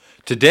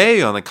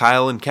Today on the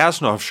Kyle and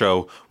Kasnoff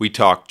Show, we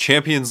talk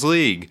Champions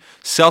League,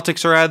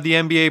 Celtics are at the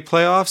NBA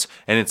playoffs,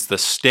 and it's the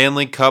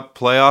Stanley Cup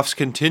playoffs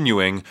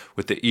continuing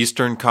with the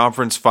Eastern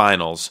Conference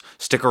Finals.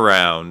 Stick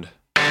around.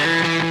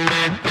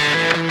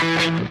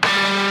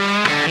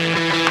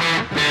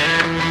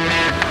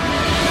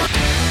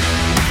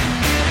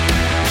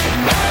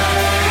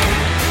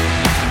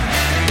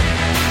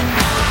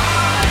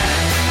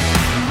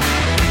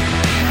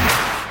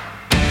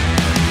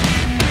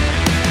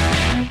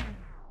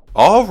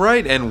 All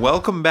right, and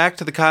welcome back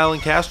to the Kyle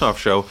and Kasnoff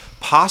Show,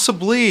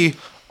 possibly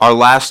our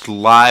last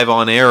live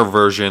on-air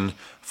version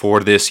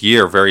for this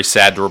year. Very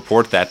sad to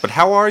report that, but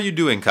how are you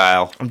doing,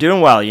 Kyle? I'm doing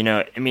well.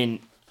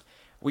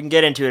 We can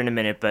get into it in a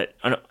minute, but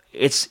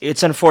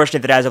it's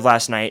unfortunate that as of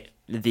last night,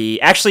 I'm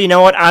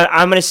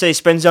going to say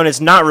Spin Zone is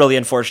not really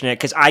unfortunate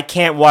because I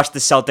can't watch the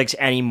Celtics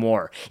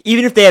anymore.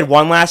 Even if they had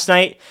won last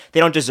night,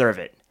 they don't deserve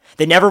it.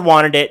 They never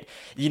wanted it.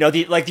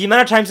 The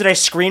amount of times that I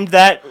screamed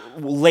that,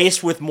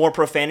 laced with more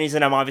profanities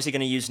than I'm obviously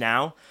going to use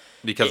now.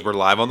 Because we're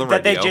live on the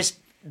radio.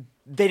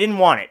 They didn't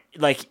want it.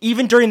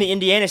 Even during the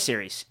Indiana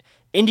series,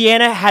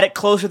 Indiana had it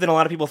closer than a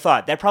lot of people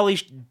thought. They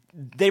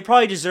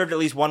probably deserved at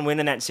least one win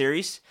in that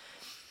series.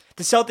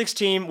 The Celtics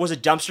team was a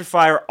dumpster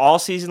fire all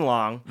season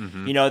long.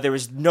 Mm-hmm. There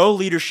was no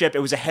leadership. It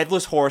was a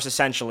headless horse,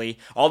 essentially.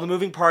 All the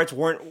moving parts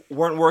weren't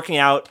working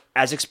out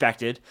as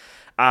expected.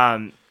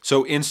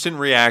 So instant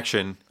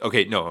reaction.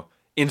 Okay, no.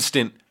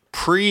 Instant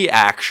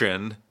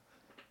pre-action.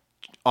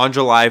 On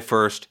July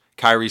 1st,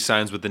 Kyrie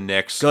signs with the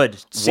Knicks.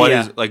 Good. See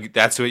ya.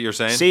 That's what you're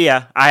saying? See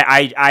ya.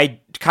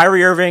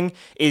 Kyrie Irving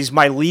is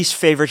my least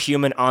favorite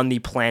human on the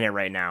planet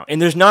right now.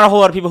 And there's not a whole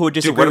lot of people who would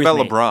disagree with me. Dude,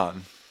 what about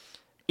LeBron?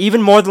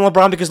 Even more than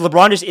LeBron, because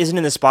LeBron just isn't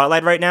in the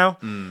spotlight right now.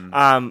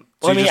 So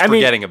you're just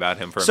forgetting about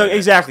him for a minute. So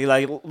exactly,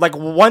 like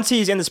once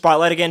he's in the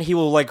spotlight again, he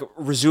will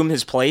resume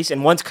his place.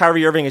 And once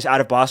Kyrie Irving is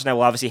out of Boston, I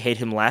will obviously hate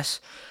him less,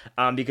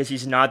 because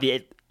he's not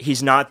the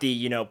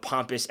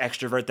pompous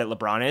extrovert that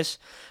LeBron is.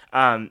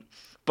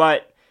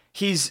 But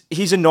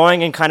he's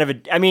annoying and kind of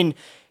is.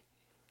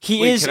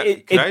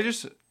 Can I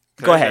just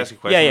ask a question?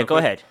 Yeah, go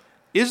ahead.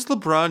 Is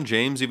LeBron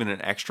James even an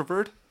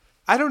extrovert?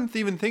 I don't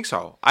even think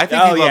so. I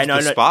think he loves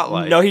the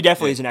spotlight. No, he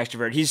definitely is an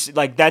extrovert. He's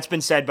that's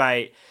been said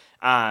by,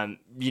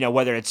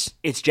 whether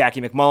it's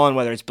Jackie McMullen,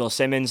 whether it's Bill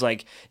Simmons,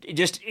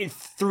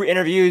 through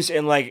interviews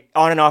and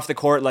on and off the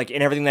court,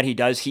 in everything that he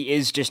does, he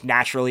is just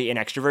naturally an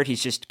extrovert.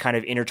 He's just kind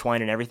of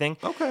intertwined in everything.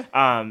 Okay.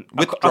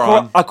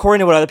 According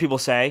to what other people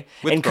say,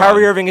 and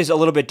Kyrie Irving is a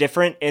little bit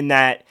different in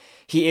that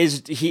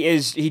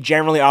he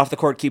generally off the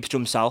court keeps to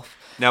himself.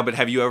 Now, but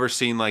have you ever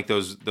seen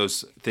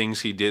those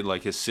things he did,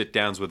 his sit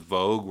downs with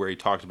Vogue, where he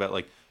talked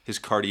about his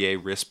Cartier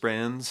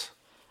wristbands?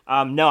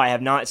 No, I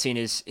have not seen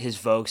his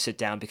Vogue sit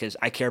down because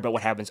I care about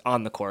what happens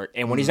on the court,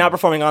 and when he's not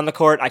performing on the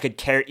court, I could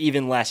care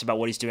even less about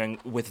what he's doing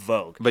with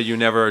Vogue. But you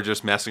never are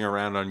just messing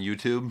around on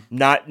YouTube?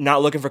 Not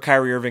looking for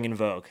Kyrie Irving and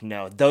Vogue.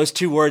 No, those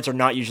two words are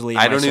not usually.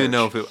 I actually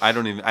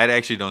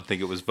don't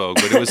think it was Vogue,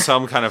 but it was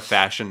some kind of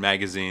fashion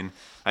magazine.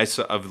 I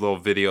saw a little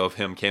video of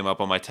him came up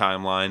on my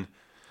timeline a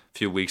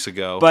few weeks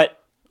ago.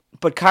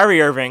 But Kyrie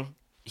Irving,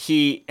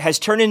 he has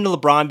turned into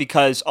LeBron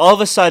because all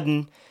of a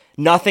sudden,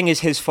 nothing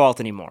is his fault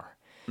anymore.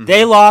 Mm-hmm.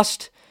 They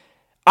lost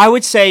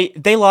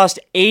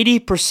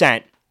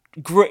 80%,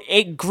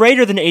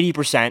 greater than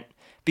 80%,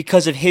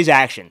 because of his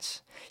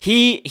actions.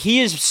 He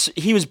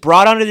was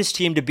brought onto this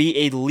team to be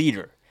a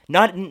leader.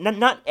 Not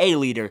a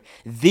leader,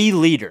 the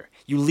leader.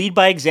 You lead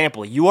by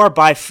example. You are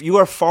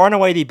far and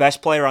away the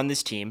best player on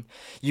this team.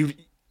 You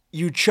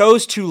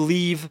chose to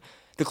leave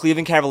the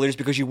Cleveland Cavaliers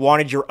because you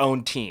wanted your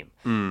own team.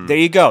 There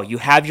you go. You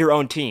have your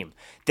own team.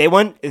 They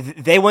went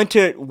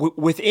to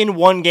within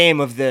one game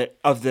of the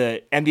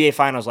NBA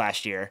Finals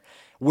last year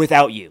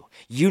without you.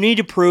 You need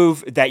to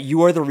prove that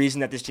you are the reason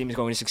that this team is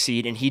going to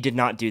succeed, and he did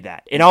not do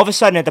that. And all of a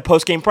sudden, at the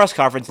post-game press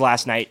conference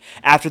last night,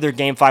 after their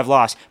Game 5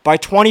 loss, by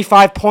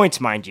 25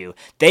 points, mind you,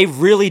 they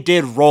really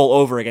did roll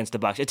over against the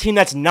Bucks, a team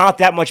that's not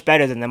that much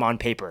better than them on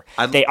paper.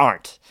 They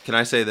aren't. Can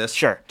I say this?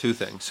 Sure. Two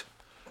things.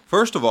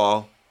 First of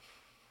all,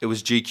 it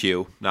was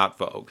GQ, not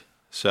Vogue.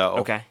 So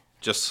okay.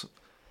 Just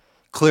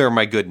clear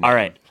my good name. All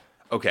right.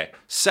 Okay.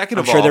 Second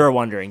of all, I'm sure they were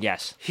wondering,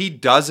 yes. He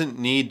doesn't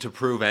need to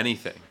prove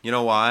anything. You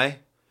know why?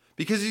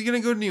 Because he's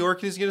going to go to New York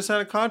and he's going to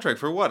sign a contract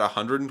for what,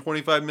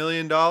 $125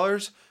 million?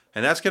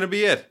 And that's going to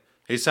be it.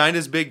 He signed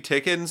his big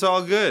ticket and it's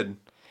all good.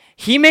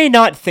 He may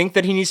not think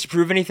that he needs to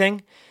prove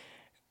anything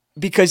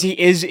because he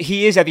is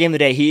at the end of the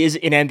day, he is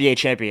an NBA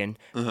champion.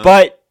 Uh-huh.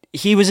 But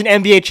he was an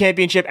NBA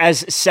championship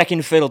as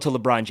second fiddle to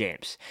LeBron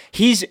James.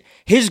 His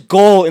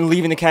goal in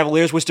leaving the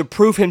Cavaliers was to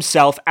prove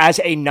himself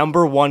as a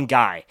number one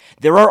guy.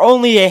 There are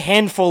only a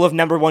handful of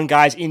number one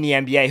guys in the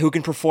NBA who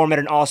can perform at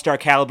an all-star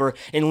caliber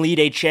and lead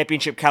a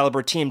championship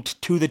caliber team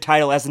to the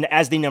title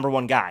as the number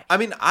one guy. I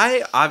mean,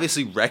 I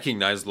obviously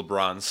recognize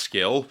LeBron's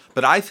skill,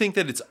 but I think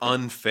that it's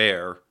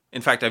unfair.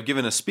 In fact, I've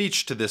given a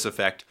speech to this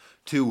effect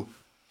to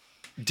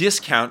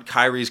discount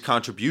Kyrie's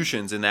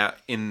contributions in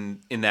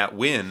that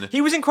win.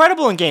 He was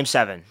incredible in Game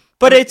 7.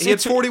 But he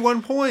had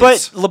 41 points.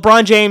 But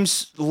LeBron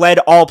James led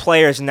all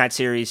players in that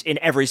series in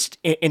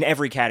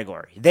every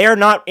category. They are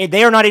not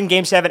in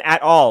Game 7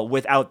 at all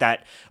without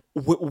that.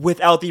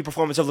 Without the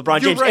performance of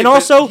LeBron James. Right, and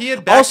also he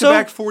had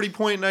back-to-back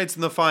 40-point nights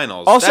in the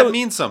finals. Also, that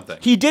means something.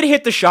 He did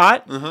hit the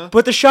shot,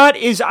 but the shot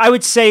is, I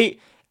would say,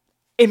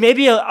 it may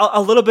be a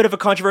little bit of a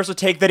controversial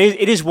take that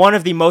it is one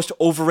of the most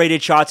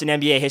overrated shots in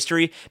NBA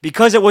history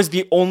because it was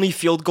the only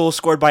field goal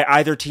scored by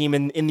either team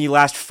in the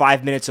last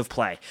 5 minutes of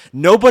play.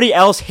 Nobody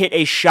else hit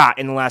a shot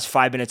in the last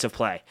 5 minutes of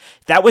play.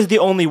 That was the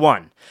only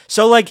one.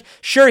 So, like,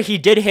 sure, he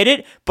did hit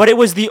it, but it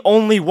was the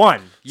only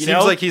one.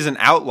 Seems like he's an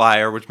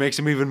outlier, which makes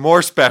him even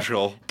more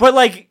special. But,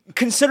 like,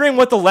 considering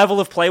what the level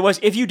of play was,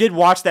 if you did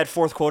watch that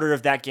fourth quarter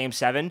of that Game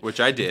 7... Which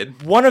I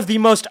did. One of the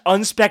most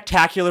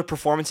unspectacular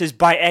performances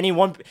by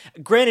anyone.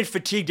 Granted,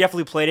 fatigue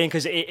definitely played in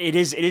because it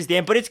is the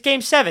end, but it's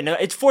Game 7.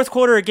 It's fourth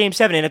quarter of Game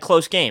 7 in a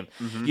close game,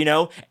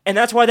 And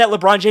that's why that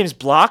LeBron James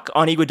block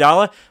on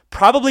Iguodala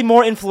probably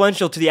more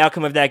influential to the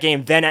outcome of that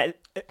game than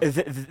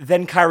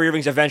Kyrie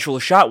Irving's eventual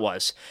shot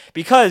was,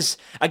 because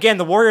again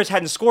the Warriors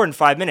hadn't scored in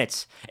 5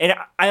 minutes, and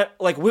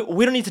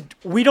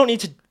we don't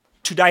need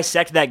to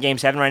dissect that Game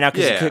 7 right now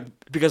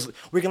because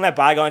we can let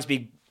bygones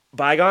be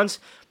bygones.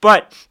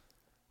 But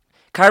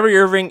Kyrie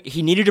Irving,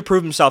 he needed to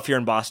prove himself here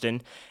in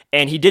Boston,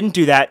 and he didn't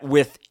do that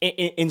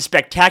in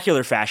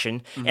spectacular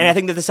fashion. And I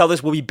think that the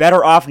Celtics will be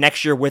better off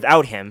next year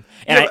without him,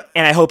 and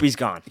I hope he's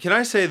gone. Can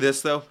I say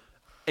this though,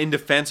 in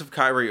defense of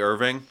Kyrie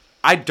Irving?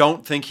 I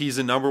don't think he's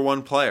a number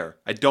one player.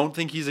 I don't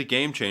think he's a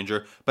game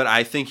changer, but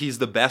I think he's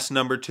the best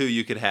number two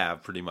you could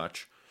have, pretty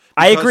much.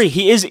 I agree.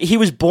 He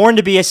was born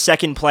to be a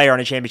second player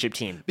on a championship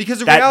team. Because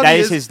the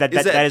reality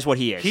that is what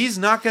he is. He's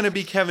not going to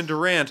be Kevin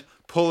Durant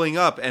pulling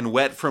up and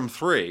wet from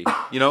three.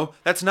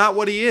 That's not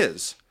what he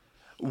is.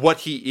 What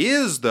he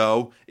is,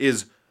 though,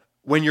 is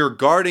when you're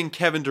guarding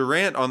Kevin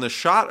Durant on the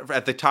shot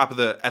at the top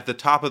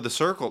of the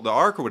circle, the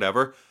arc or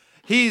whatever.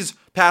 He's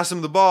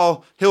passing the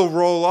ball, he'll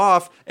roll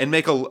off and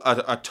make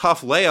a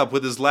tough layup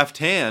with his left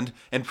hand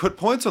and put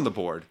points on the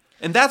board.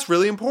 And that's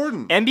really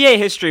important. NBA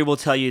history will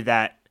tell you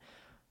that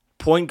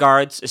point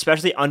guards,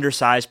 especially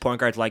undersized point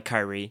guards like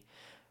Kyrie,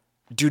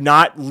 do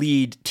not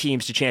lead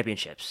teams to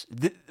championships.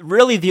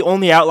 Really, the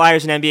only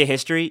outliers in NBA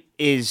history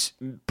is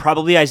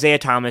probably Isaiah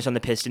Thomas on the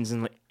Pistons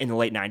in the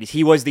late 90s.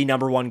 He was the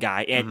number one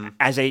guy and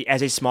as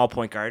a small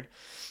point guard.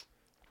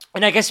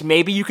 And I guess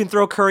maybe you can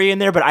throw Curry in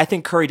there, but I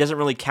think Curry doesn't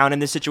really count in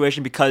this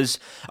situation because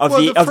of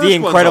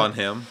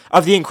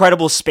the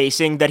incredible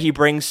spacing that he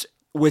brings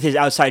with his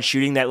outside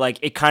shooting. That like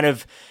it kind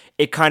of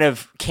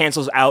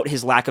cancels out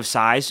his lack of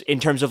size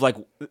in terms of like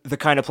the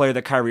kind of player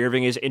that Kyrie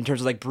Irving is in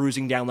terms of like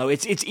bruising down low.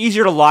 It's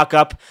easier to lock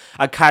up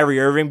a Kyrie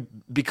Irving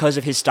because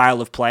of his style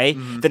of play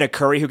than a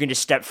Curry who can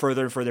just step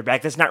further and further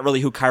back. That's not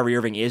really who Kyrie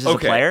Irving is as a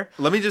player.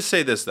 Let me just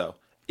say this though: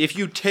 if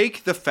you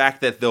take the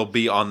fact that they'll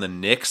be on the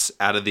Knicks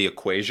out of the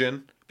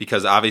equation.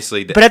 Because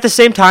obviously... But at the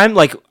same time,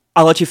 like,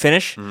 I'll let you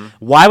finish.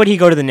 Why would he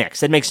go to the Knicks?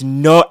 That makes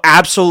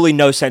absolutely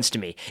no sense to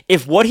me.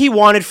 If what he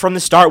wanted from the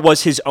start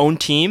was his own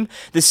team,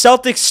 the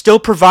Celtics still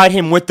provide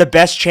him with the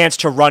best chance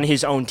to run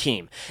his own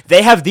team.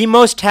 They have the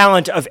most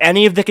talent of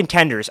any of the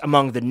contenders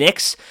among the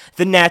Knicks,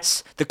 the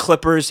Nets, the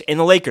Clippers, and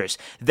the Lakers.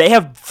 They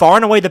have far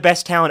and away the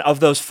best talent of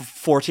those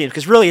four teams,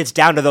 because really it's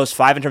down to those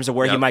five in terms of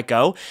where he might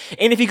go.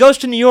 And if he goes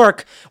to New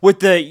York with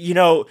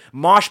the,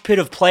 mosh pit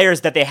of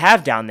players that they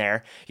have down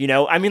there,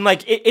 I mean,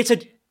 like,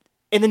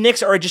 and the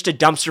Knicks are just a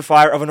dumpster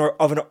fire of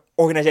an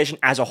organization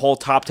as a whole,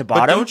 top to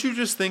bottom. But don't you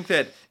just think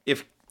that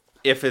if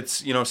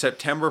it's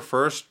September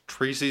 1st,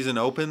 preseason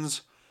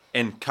opens,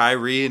 and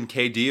Kyrie and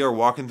KD are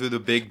walking through the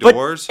big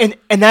doors? And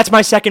that's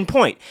my second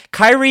point.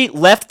 Kyrie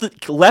left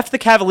the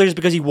Cavaliers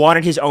because he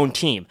wanted his own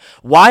team.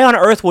 Why on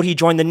earth would he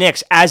join the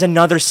Knicks as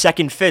another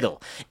second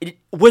fiddle?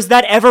 Was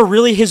that ever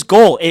really his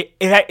goal?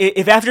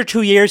 If after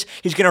 2 years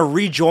he's going to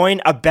rejoin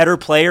a better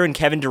player in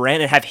Kevin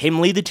Durant and have him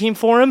lead the team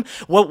for him,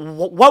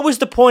 what was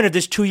the point of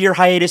this 2-year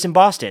hiatus in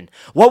Boston?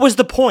 What was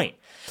the point?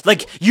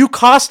 Like, you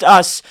cost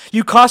us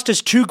 2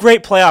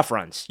 great playoff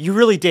runs. You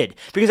really did.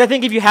 Because I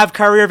think if you have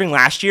Kyrie Irving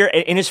last year,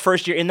 in his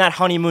first year, in that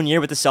honeymoon year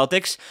with the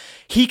Celtics,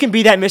 he can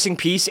be that missing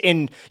piece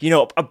in,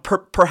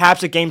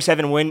 perhaps a Game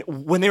 7 win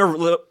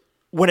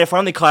when it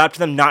finally caught up to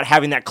them not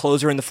having that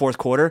closer in the fourth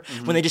quarter,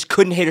 when they just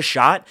couldn't hit a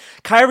shot.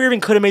 Kyrie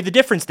Irving could have made the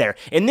difference there.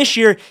 And this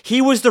year,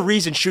 he was the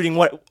reason shooting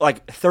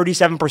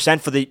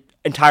 37% for the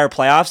entire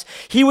playoffs.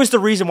 He was the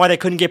reason why they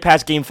couldn't get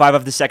past Game 5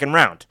 of the second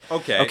round.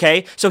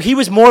 Okay? So he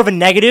was more of a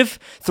negative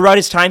throughout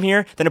his time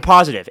here than a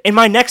positive. And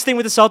my next thing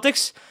with the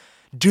Celtics,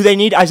 do they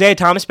need Isaiah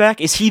Thomas back?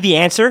 Is he the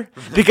answer?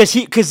 Because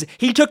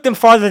he took them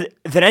farther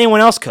than anyone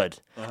else could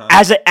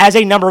as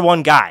a number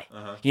one guy.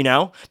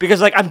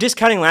 Because I'm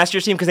discounting last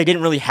year's team because they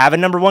didn't really have a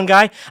number one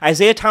guy.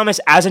 Isaiah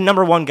Thomas as a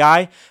number one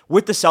guy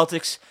with the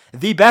Celtics,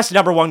 the best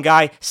number one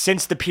guy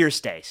since the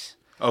Pierce days.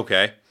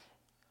 Okay.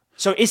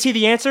 So is he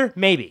the answer?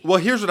 Maybe. Well,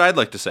 here's what I'd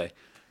like to say.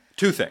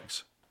 2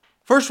 things.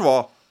 First of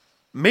all,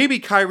 maybe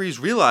Kyrie's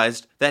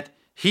realized that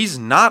he's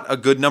not a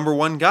good number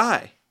one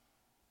guy.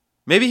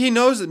 Maybe he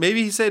knows it.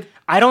 Maybe he said,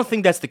 I don't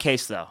think that's the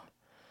case, though.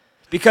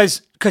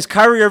 Because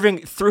Kyrie Irving,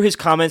 through his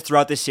comments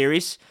throughout this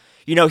series,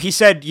 he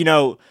said,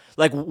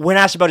 like when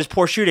asked about his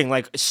poor shooting,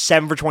 like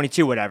 7 for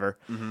 22, whatever,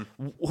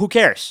 who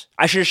cares?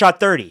 I should have shot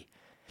 30.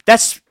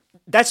 That's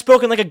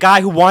spoken like a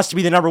guy who wants to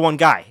be the number one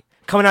guy.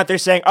 Coming out there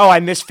saying, oh, I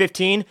missed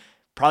 15,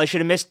 probably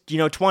should have missed,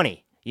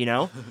 20,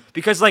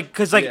 Because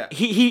Yeah.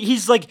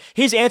 he's like,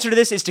 his answer to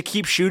this is to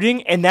keep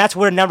shooting, and that's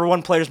what a number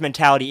one player's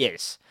mentality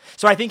is.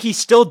 So I think he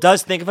still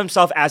does think of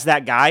himself as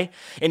that guy,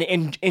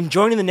 and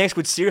joining the Knicks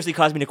would seriously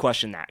cause me to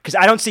question that, because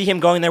I don't see him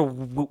going there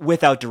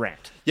without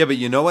Durant. yeah, but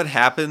you know what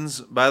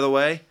happens, by the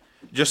way?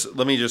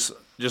 Let me just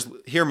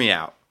hear me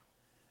out.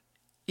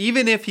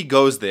 Even if he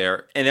goes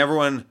there and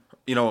everyone,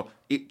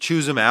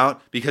 chews him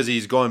out because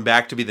he's going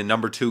back to be the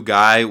number 2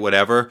 guy,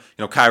 whatever,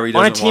 Kyrie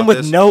doesn't on a team want with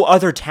this. no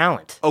other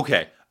talent.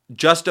 Okay,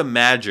 just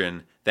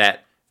imagine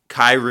that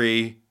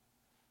Kyrie,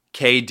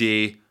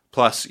 KD,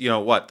 plus,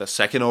 the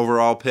second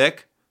overall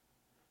pick.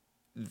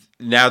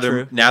 Now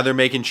they're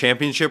making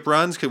championship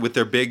runs with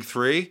their big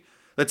 3.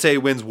 Let's say he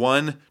wins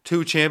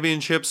 1-2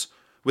 championships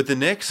with the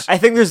Knicks. I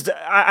think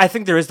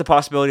there is the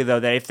possibility, though,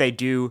 that if they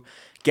do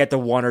get the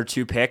 1 or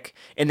 2 pick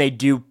and they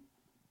do,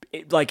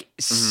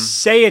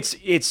 say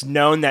it's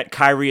known that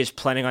Kyrie is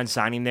planning on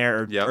signing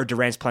there, or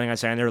Durant's planning on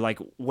signing there, like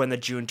when the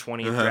June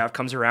 20th draft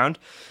comes around,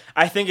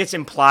 I think it's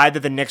implied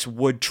that the Knicks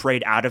would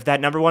trade out of that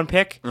number 1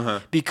 pick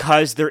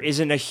because there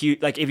isn't a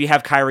huge, like if you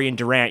have Kyrie and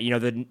Durant,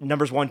 the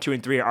numbers 1, 2,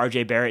 and 3 are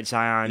RJ Barrett,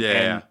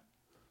 Zion,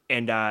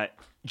 and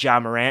Ja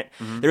Morant.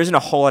 There isn't a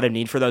whole lot of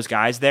need for those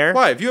guys there.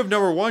 Why? If you have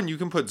number 1, you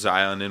can put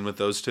Zion in with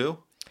those 2.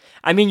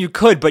 I mean, you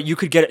could, but you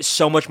could get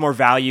so much more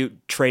value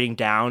trading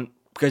down.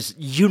 Because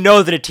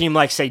that a team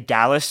like, say,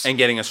 Dallas... And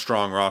getting a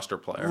strong roster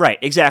player. Right,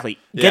 exactly.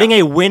 Yeah. Getting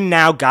a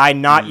win-now guy,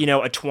 not, a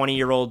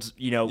 20-year-old,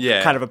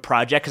 kind of a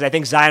project. Because I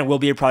think Zion will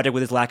be a project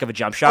with his lack of a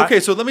jump shot. Okay,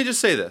 so let me just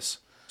say this.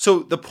 So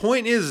the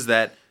point is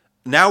that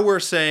now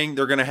we're saying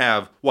they're going to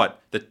have,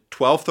 the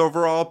 12th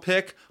overall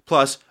pick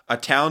plus a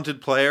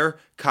talented player,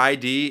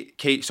 KD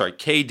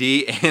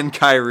and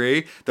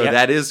Kyrie. Though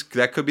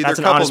that could be That's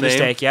their couple name.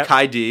 Mistake, yep.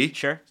 KD.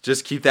 Sure.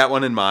 Just keep that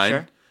one in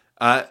mind.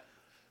 Sure.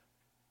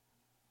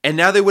 And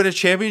now they win a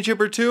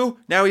championship or 2.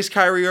 Now he's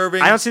Kyrie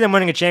Irving. I don't see them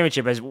winning a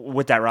championship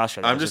with that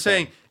roster. I'm just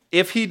saying,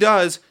 if he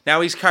does,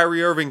 now he's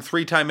Kyrie Irving,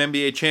 3-time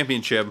NBA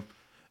championship,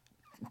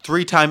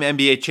 3-time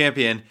NBA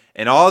champion,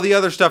 and all the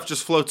other stuff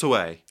just floats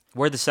away.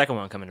 Where'd the second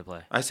one come into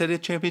play? I said a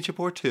championship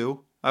or 2.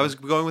 I was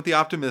going with the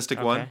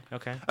optimistic one.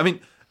 Okay. I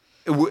mean,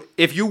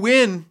 if you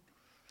win,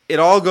 it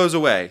all goes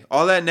away.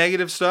 All that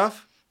negative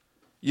stuff.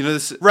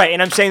 Right,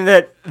 and I'm saying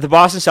that the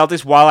Boston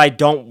Celtics, while I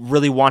don't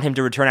really want him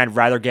to return, I'd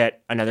rather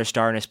get another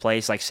star in his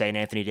place, like, say, an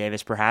Anthony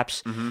Davis,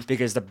 perhaps,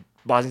 because the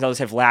Boston Celtics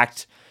have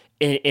lacked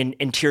in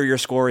interior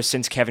scorers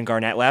since Kevin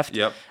Garnett left.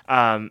 Yep.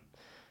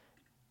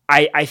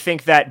 I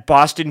think that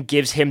Boston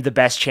gives him the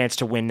best chance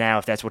to win now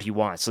if that's what he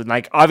wants. So,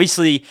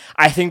 obviously,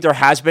 I think there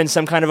has been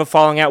some kind of a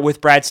falling out with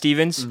Brad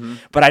Stevens,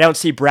 but I don't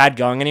see Brad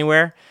going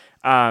anywhere.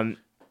 Well,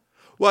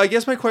 I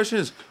guess my question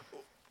is,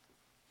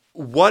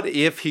 what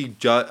if he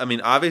just... I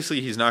mean, obviously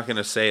he's not going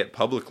to say it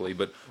publicly,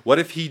 but what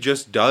if he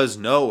just does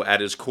know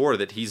at his core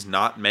that he's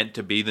not meant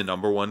to be the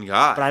number 1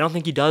 guy? But I don't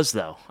think he does,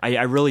 though.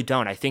 I really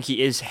don't. I think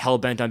he is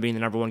hell-bent on being the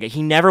number 1 guy.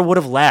 He never would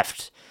have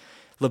left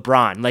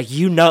LeBron.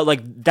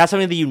 That's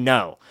something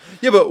that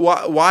Yeah, but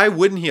why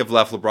wouldn't he have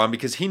left LeBron?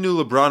 Because he knew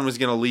LeBron was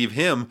going to leave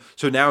him,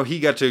 so now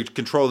he got to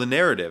control the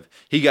narrative.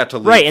 He got to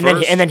leave right, and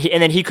first.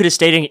 then he could have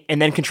stayed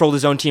and then controlled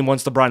his own team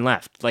once LeBron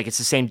left. It's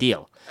the same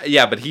deal.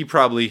 Yeah, but he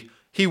probably...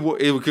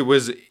 It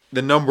was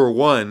the number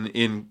 1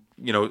 in,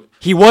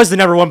 He was the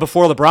number 1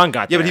 before LeBron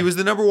got there. Yeah, but he was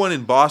the number 1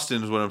 in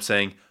Boston is what I'm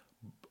saying,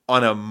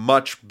 on a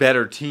much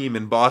better team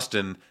in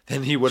Boston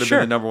than he would have been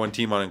the number 1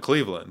 team on in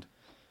Cleveland.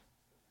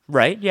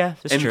 Right, yeah,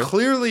 that's true. And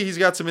clearly he's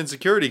got some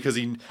insecurity because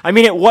he... I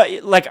mean, I'm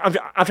trying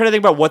to think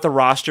about what the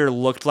roster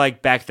looked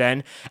like back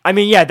then. I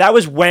mean, yeah, that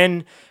was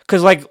when...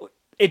 Because,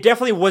 it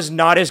definitely was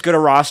not as good a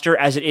roster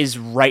as it is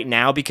right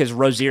now because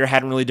Rozier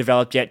hadn't really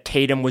developed yet.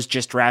 Tatum was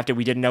just drafted.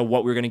 We didn't know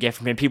what we were going to get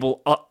from him.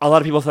 A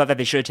lot of people thought that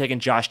they should have taken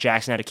Josh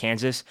Jackson out of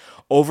Kansas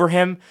over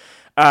him.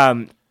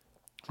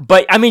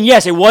 But, I mean,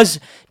 yes, it was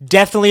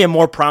definitely a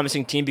more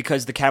promising team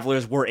because the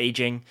Cavaliers were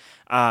aging.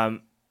 I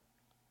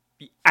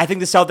think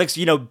the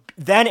Celtics,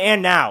 then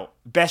and now,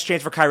 best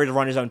chance for Kyrie to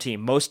run his own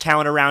team. Most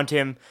talent around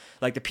him.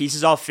 The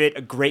pieces all fit.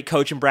 A great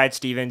coach in Brad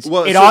Stevens.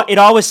 Well, it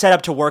all was set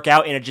up to work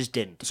out, and it just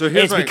didn't. So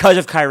it's because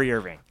of Kyrie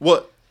Irving.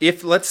 Well,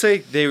 if let's say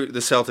the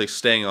Celtics,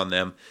 staying on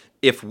them,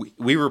 if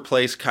we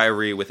replace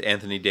Kyrie with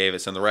Anthony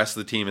Davis and the rest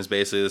of the team is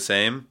basically the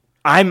same,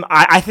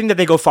 I think that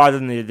they go farther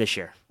than they did this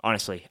year.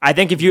 Honestly, I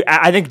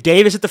think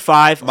Davis at the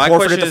 5, my Horford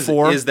question at the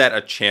 4. Is that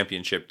a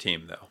championship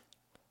team though?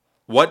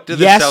 What do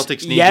the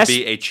Celtics need to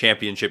be a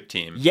championship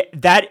team? Yeah,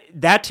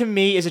 that to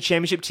me is a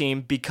championship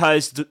team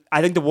because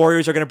I think the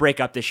Warriors are going to break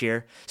up this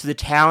year. So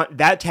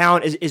that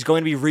talent is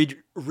going to be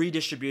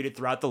redistributed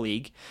throughout the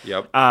league.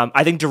 Yep.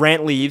 I think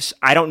Durant leaves.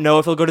 I don't know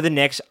if he'll go to the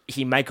Knicks.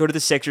 He might go to the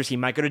Sixers. He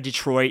might go to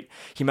Detroit.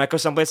 He might go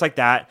someplace like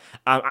that.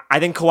 I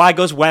think Kawhi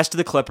goes west to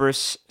the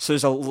Clippers. So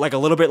there's a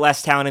little bit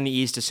less talent in the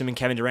East, assuming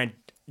Kevin Durant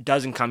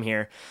doesn't come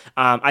here.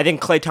 I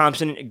think Klay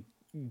Thompson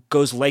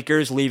goes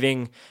Lakers,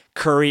 leaving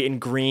Curry and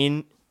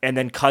Green. And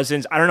then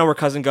Cousins, I don't know where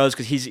Cousins goes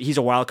because he's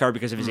a wild card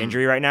because of his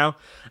injury right now.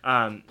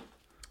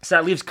 So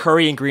that leaves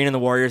Curry and Green in the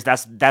Warriors.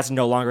 That's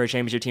no longer a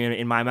championship team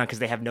in my mind because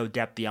they have no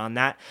depth beyond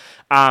that.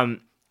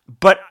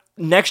 But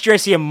next year I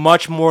see a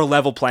much more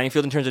level playing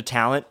field in terms of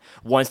talent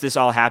once this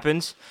all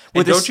happens.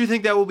 And don't you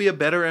think that will be a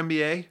better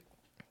NBA?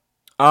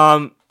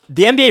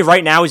 The NBA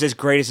right now is as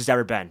great as it's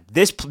ever been.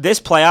 This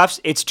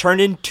playoffs, it's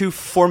turned into,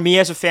 for me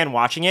as a fan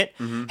watching it,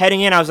 heading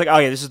in, I was like, oh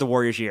yeah, this is the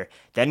Warriors' year.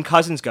 Then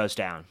Cousins goes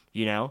down,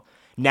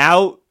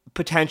 Now,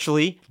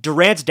 potentially,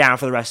 Durant's down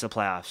for the rest of the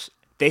playoffs.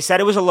 They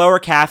said it was a lower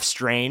calf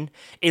strain.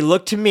 It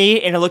looked to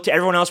me, and it looked to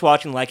everyone else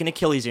watching, like an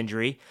Achilles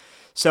injury.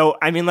 So,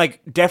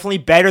 definitely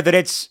better that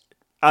it's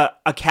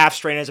a calf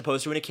strain as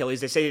opposed to an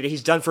Achilles. They say that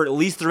he's done for at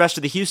least the rest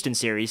of the Houston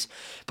series.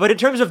 But in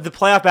terms of the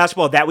playoff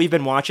basketball that we've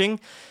been watching,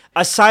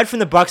 aside from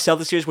the Bucks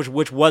Celtics series,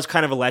 which was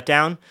kind of a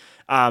letdown,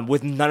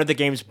 with none of the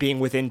games being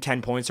within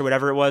 10 points or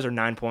whatever it was, or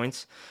 9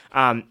 points.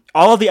 All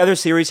of the other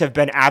series have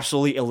been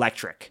absolutely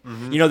electric.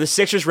 The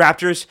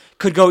Sixers-Raptors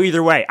could go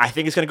either way. I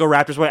think it's going to go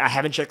Raptors' way. I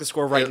haven't checked the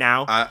score right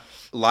now.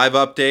 Live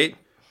update.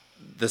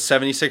 The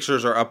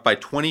 76ers are up by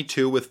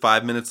 22 with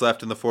 5 minutes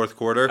left in the fourth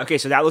quarter. Okay,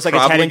 so that looks like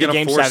it's heading to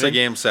Game 7. A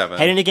Game 7.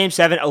 Heading to Game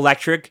 7,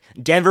 electric.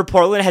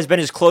 Denver-Portland has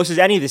been as close as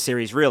any of the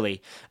series, really.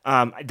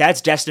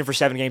 That's destined for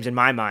 7 games in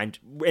my mind.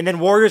 And then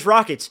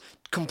Warriors-Rockets,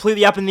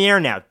 completely up in the air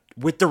now.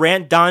 With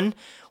Durant done,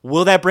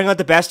 will that bring out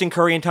the best in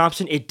Curry and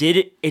Thompson? It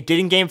did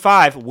in Game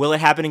 5. Will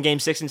it happen in Game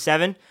 6 and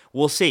 7?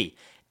 We'll see.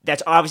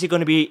 That's obviously going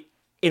to be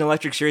an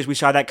electric series. We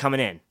saw that coming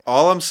in.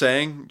 All I'm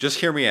saying, just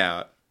hear me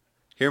out.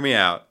 Hear me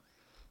out.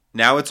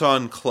 Now it's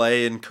on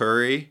Klay and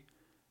Curry.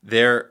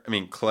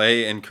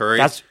 Klay and Curry.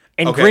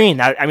 Green.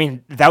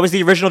 That was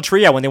the original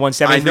trio when they won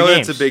 7 games. I know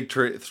it's a big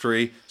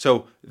three.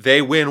 So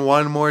they win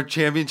one more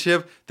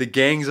championship. The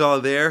gang's all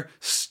there.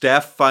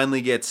 Steph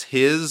finally gets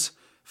his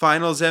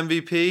Finals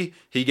MVP.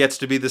 He gets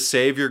to be the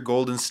savior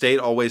Golden State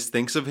always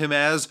thinks of him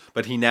as,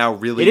 but he now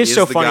really is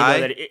the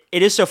guy.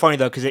 It is so funny,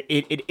 though, because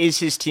it is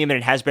his team, and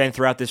it has been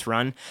throughout this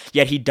run,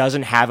 yet he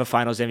doesn't have a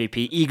Finals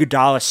MVP.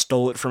 Iguodala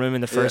stole it from him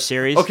in the first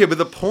series. Okay, but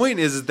the point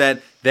is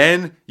that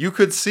then you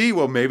could see,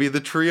 well, maybe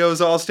the trio's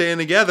all staying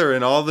together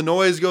and all the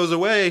noise goes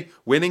away.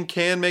 Winning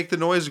can make the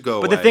noise go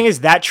away. But the thing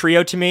is, that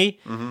trio, to me,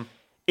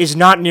 is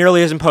not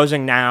nearly as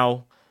imposing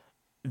now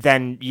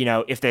than,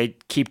 if they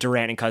keep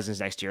Durant and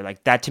Cousins next year.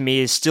 Like, that to me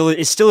is still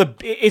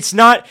it's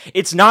not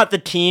the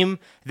team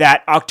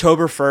that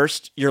October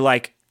 1st you're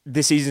like,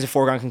 this season's a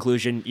foregone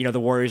conclusion. The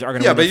Warriors are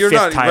going to win the 5th title. Yeah, but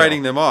you're not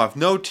writing them off.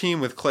 No team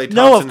with Klay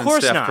Thompson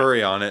and Steph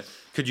Curry on it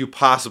could you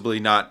possibly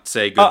not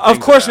say good things Of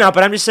course about. not,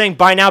 but I'm just saying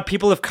by now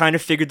people have kind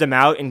of figured them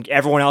out and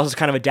everyone else has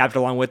kind of adapted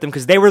along with them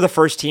because they were the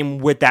first team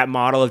with that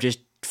model of just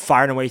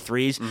firing away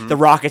threes. The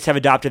Rockets have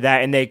adopted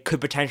that and they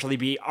could potentially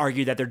be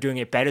argued that they're doing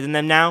it better than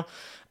them now.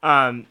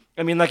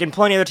 In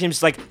plenty of other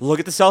teams, look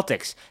at the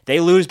Celtics. They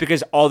lose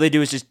because all they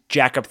do is just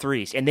jack up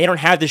threes. And they don't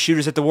have the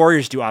shooters that the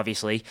Warriors do,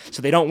 obviously,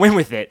 so they don't win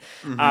with it.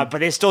 But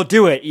they still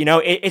do it.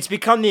 It's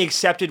become the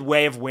accepted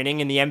way of winning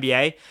in the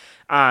NBA.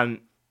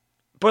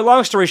 But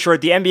long story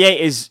short, the NBA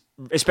is,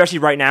 especially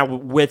right now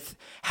with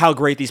how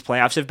great these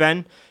playoffs have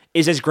been,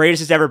 is as great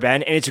as it's ever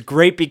been. And it's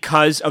great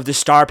because of the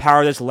star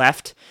power that's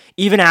left.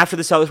 Even after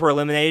the Celtics were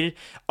eliminated,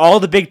 all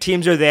the big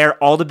teams are there.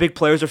 All the big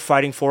players are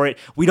fighting for it.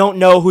 We don't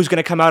know who's going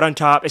to come out on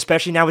top,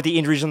 especially now with the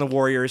injuries on the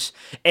Warriors.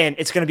 And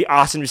it's going to be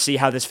awesome to see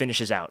how this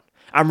finishes out.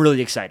 I'm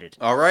really excited.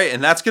 All right,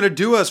 and that's going to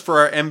do us for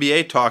our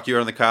NBA talk here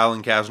on the Kyle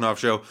and Kasanoff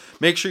Show.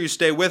 Make sure you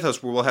stay with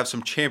us where we'll have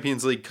some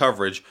Champions League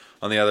coverage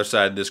on the other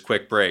side of this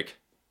quick break.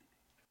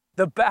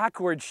 The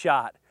backward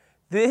shot.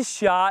 This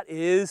shot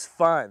is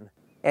fun.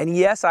 And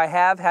yes, I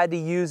have had to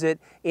use it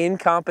in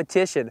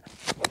competition.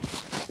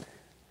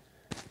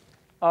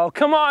 Oh,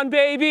 come on,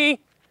 baby.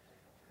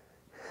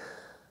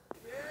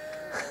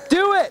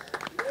 Do it.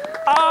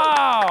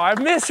 Oh, I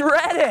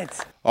misread it.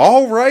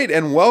 All right,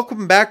 and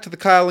welcome back to the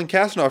Kyle and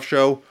Kasanoff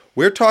Show.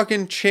 We're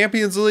talking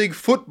Champions League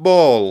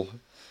football.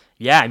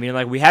 Yeah,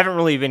 we haven't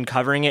really been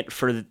covering it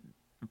for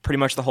pretty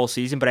much the whole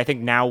season, but I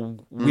think now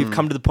we've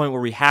come to the point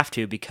where we have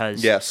to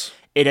because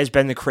it has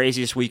been the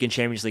craziest week in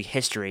Champions League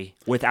history,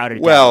 without a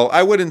doubt. Well,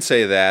 I wouldn't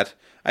say that.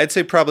 I'd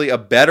say probably a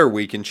better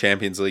week in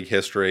Champions League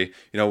history,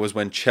 was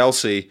when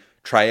Chelsea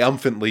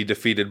triumphantly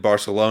defeated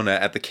Barcelona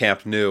at the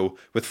Camp Nou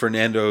with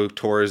Fernando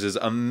Torres'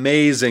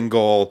 amazing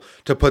goal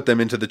to put them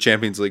into the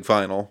Champions League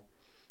final.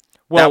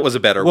 Well, that was a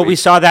better week. Well, we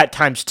saw that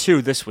times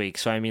 2 this week,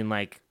 so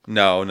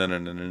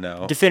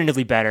No.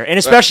 Definitively better. And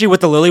especially with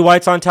the Lily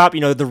Whites on top,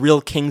 the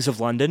real kings of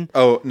London.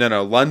 Oh,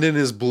 no. London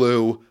is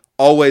blue,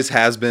 always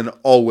has been,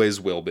 always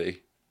will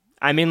be.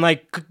 I mean,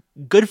 like,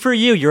 good for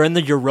you. You're in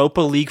the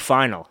Europa League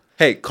final.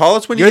 Hey, call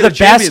us when you You're get the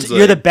a Champions best. League.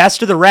 You're the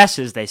best of the rest,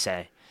 as they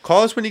say.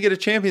 Call us when you get a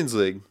Champions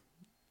League.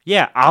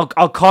 Yeah,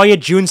 I'll call you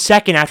June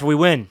 2nd after we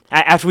win.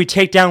 After we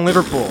take down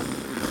Liverpool.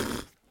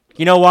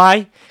 You know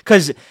why?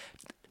 Because,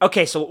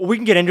 okay, so we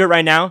can get into it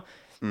right now.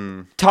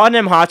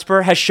 Tottenham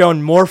Hotspur has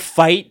shown more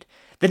fight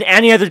than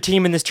any other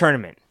team in this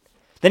tournament.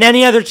 Than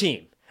any other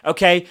team.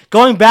 Okay?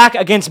 Going back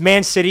against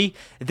Man City,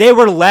 they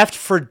were left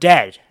for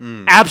dead.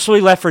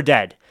 Absolutely left for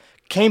dead.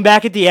 Came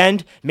back at the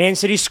end. Man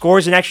City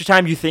scores in extra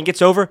time. You think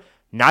it's over?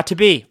 Not to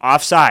be.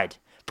 Offside.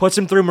 Puts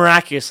them through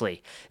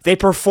miraculously. They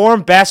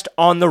perform best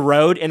on the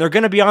road, and they're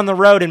going to be on the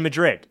road in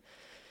Madrid.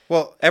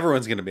 Well,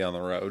 everyone's going to be on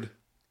the road.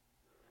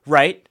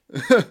 Right?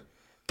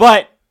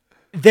 But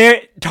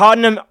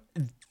Tottenham,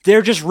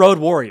 they're just road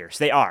warriors.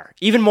 They are.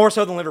 Even more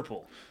so than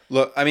Liverpool.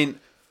 Look, I mean,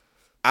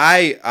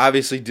 I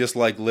obviously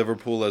dislike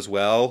Liverpool as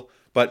well,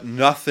 but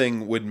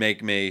nothing would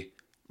make me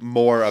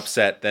more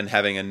upset than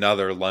having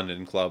another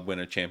London club win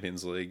a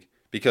Champions League.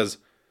 Because,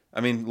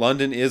 I mean,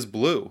 London is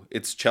blue.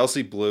 It's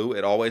Chelsea blue.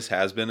 It always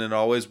has been and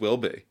always will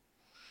be.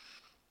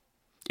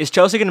 Is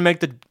Chelsea going to make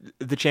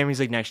the Champions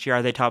League next year?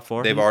 Are they top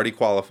 4? They've already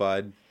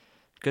qualified.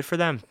 Good for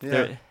them.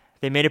 Yeah.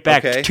 They made it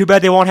back. Okay. Too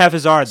bad they won't have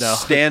Hazard, though.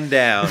 Stand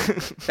down.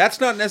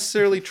 That's not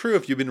necessarily true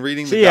if you've been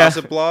reading the See ya.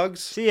 gossip blogs.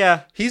 See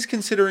ya. He's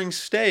considering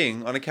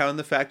staying on account of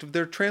the fact of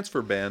their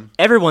transfer ban.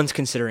 Everyone's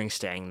considering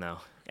staying, though,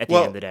 at the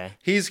end of the day.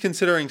 He's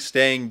considering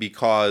staying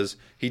because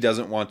he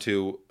doesn't want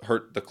to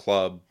hurt the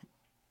club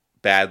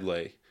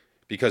badly,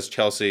 because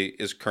Chelsea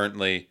is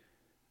currently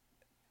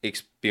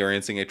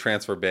experiencing a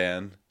transfer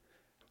ban,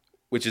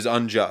 which is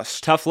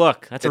unjust. Tough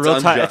look. That's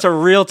a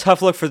real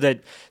tough look for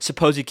the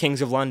supposed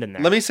kings of London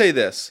there. Let me say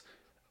this.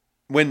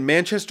 When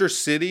Manchester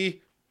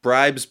City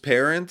bribes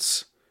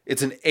parents,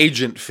 it's an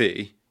agent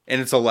fee, and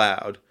it's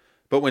allowed.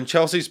 But when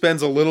Chelsea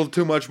spends a little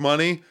too much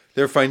money,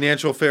 their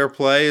financial fair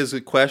play is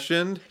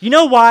questioned. You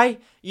know why?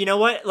 You know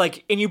what?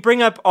 Like, and you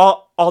bring up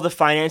all the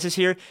finances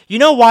here. You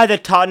know why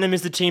that Tottenham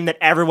is the team that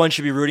everyone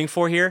should be rooting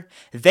for here?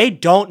 They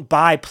don't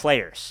buy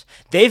players.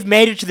 They've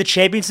made it to the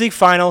Champions League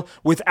final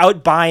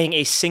without buying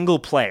a single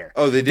player.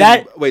 Oh, they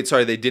didn't. Wait,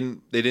 sorry, they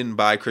didn't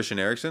buy Christian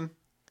Eriksen?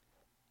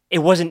 It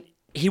wasn't.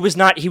 He was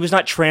not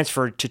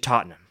transferred to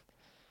Tottenham.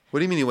 What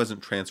do you mean he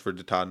wasn't transferred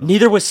to Tottenham?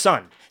 Neither was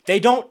Son. They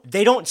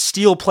don't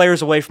steal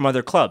players away from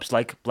other clubs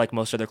like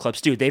most other clubs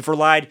do. They've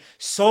relied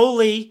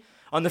solely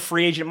on the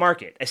free agent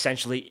market,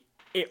 essentially,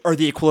 or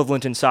the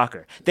equivalent in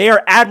soccer. They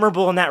are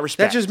admirable in that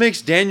respect. That just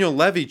makes Daniel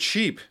Levy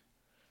cheap.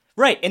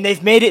 Right, and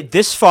they've made it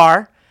this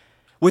far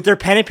with their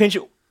penny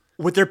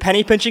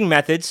pinching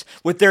methods,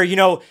 with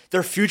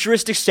their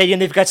futuristic stadium.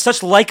 They've got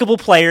such likable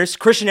players.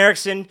 Christian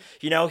Eriksen,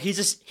 he's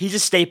a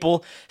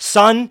staple.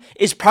 Son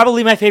is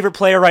probably my favorite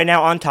player right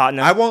now on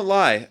Tottenham. I won't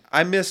lie.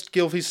 I missed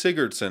Gylfi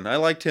Sigurdsson. I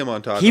liked him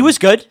on Tottenham. He was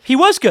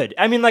good.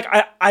 I mean, like,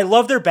 I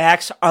love their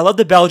backs. I love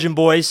the Belgian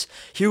boys.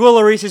 Hugo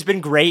Lloris has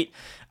been great.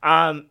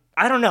 I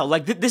don't know.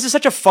 Like, this is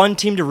such a fun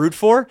team to root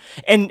for.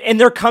 And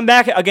their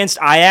comeback against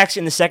Ajax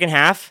in the second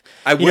half.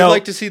 I would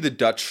like to see the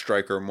Dutch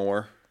striker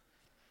more.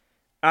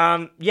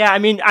 Yeah,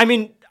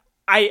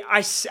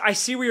 I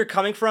see where you're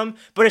coming from,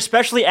 but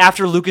especially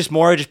after Lucas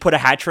Moura just put a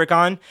hat trick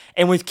on,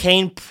 and with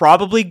Kane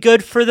probably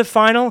good for the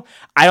final,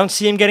 I don't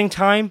see him getting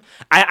time.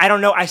 I don't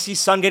know. I see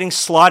Son getting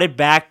slotted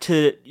back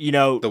to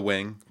the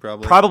wing,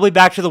 probably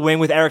back to the wing,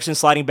 with Eriksen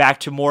sliding back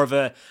to more of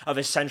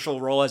a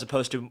central role as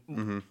opposed to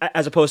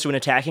an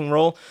attacking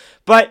role.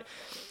 But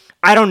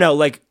I don't know.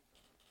 Like,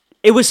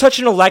 it was such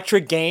an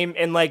electric game,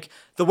 and like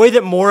the way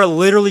that Moura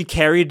literally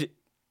carry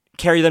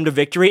them to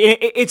victory.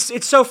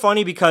 It's so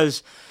funny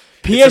because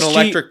PSG... It's an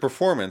electric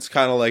performance,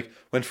 kind of like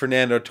when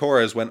Fernando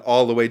Torres went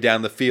all the way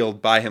down the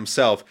field by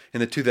himself in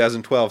the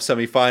 2012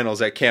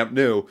 semifinals at Camp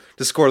Nou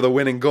to score the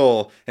winning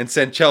goal and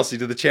send Chelsea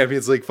to the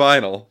Champions League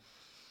final.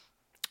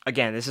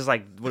 Again, this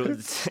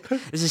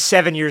is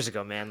 7 years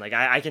ago, man. Like,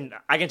 I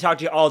can talk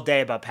to you all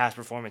day about past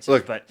performances.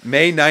 Look, but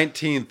May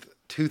 19th,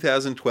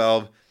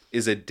 2012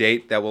 is a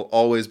date that will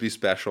always be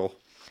special.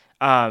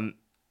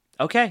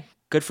 Okay.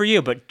 Good for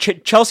you, but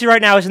Chelsea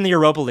right now is in the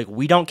Europa League.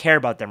 We don't care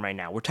about them right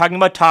now. We're talking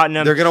about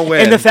Tottenham. They're going to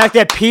win. And the fact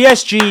that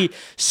PSG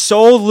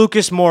sold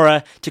Lucas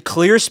Moura to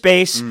clear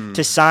space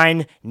to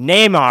sign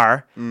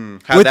Neymar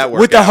How'd that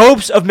work with the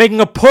hopes of making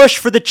a push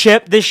for the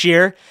chip this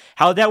year.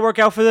 How'd that work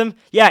out for them?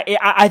 Yeah,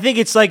 I think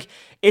it's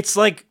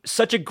like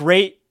such a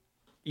great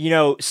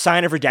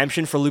sign of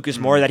redemption for Lucas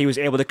Moura that he was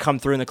able to come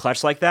through in the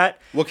clutch like that.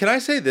 Well, can I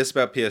say this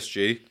about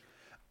PSG?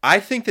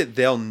 I think that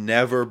they'll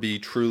never be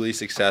truly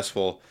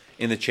successful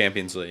in the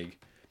Champions League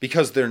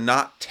because they're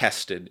not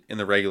tested in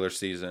the regular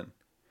season.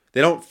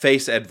 They don't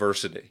face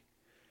adversity.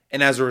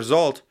 And as a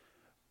result,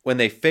 when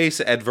they face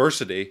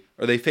adversity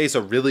or they face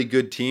a really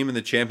good team in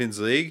the Champions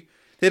League,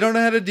 they don't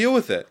know how to deal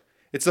with it.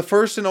 It's the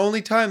first and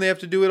only time they have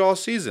to do it all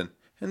season,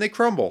 and they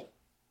crumble.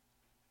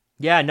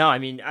 Yeah, no, I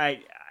mean,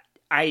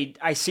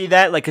 I see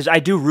that, like, because I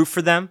do root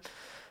for them,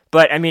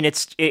 but I mean,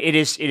 it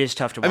is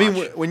tough to watch. I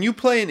mean, when you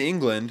play in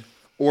England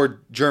or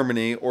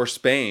Germany or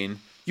Spain,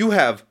 you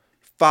have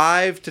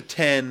 5 to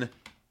 10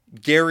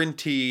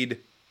 guaranteed,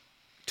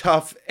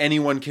 tough,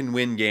 anyone can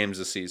win games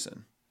this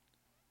season.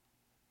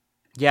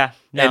 Yeah,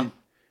 no.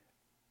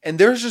 And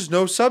there's just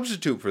no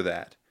substitute for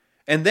that.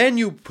 And then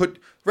you put,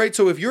 right,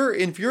 so if you're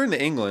in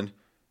England,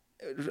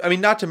 I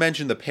mean, not to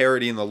mention the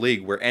parity in the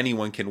league where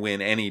anyone can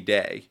win any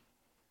day,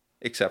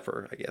 except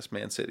for, I guess,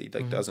 Man City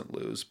doesn't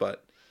lose.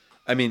 But,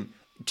 I mean,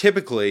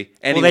 typically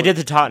anyone... Well, they did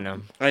to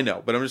Tottenham. I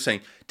know, but I'm just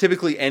saying,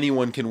 typically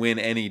anyone can win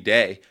any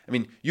day. I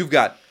mean, you've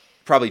got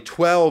probably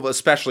 12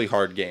 especially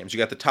hard games. You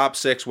got the top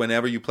 6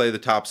 whenever you play the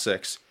top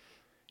 6.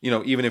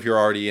 Even if you're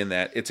already in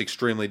that, it's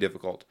extremely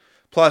difficult.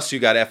 Plus, you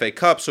got FA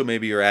Cup, so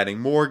maybe you're adding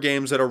more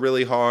games that are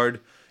really hard.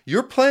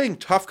 You're playing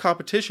tough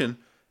competition,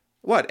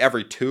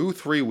 every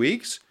 2-3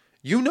 weeks?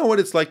 You know what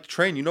it's like to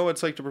train. You know what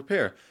it's like to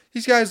prepare.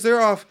 These guys, they're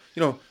off,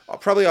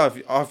 probably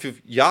off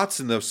of yachts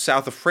in the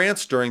south of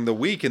France during the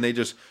week, and they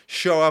just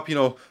show up, with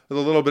a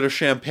little bit of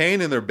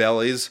champagne in their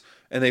bellies,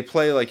 and they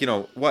play like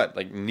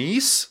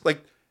Nice? And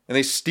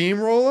they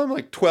steamroll them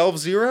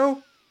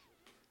 12-0?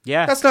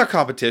 Yeah. That's not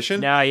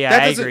competition. No, yeah,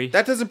 I agree.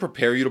 That doesn't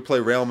prepare you to play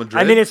Real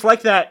Madrid. I mean, it's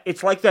like that.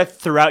 It's like that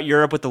throughout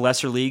Europe with the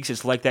lesser leagues.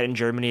 It's like that in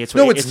Germany. It's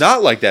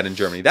not like that in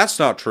Germany. That's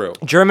not true.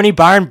 Germany,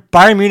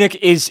 Bayern Munich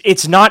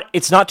it's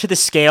not to the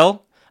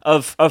scale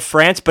of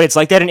France, but it's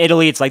like that in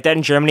Italy. It's like that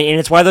in Germany, and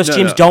it's why those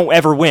teams don't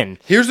ever win.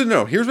 Here's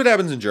what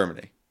happens in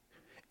Germany.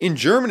 In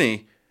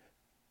Germany,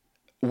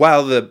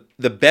 while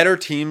the better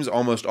teams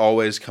almost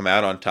always come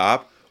out on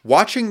top,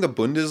 watching the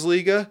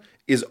Bundesliga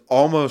is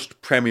almost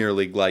Premier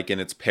League-like in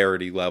its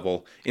parity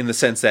level, in the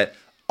sense that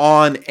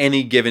on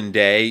any given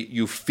day,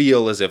 you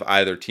feel as if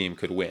either team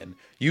could win.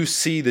 You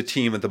see the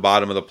team at the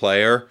bottom of the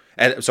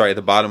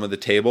bottom of the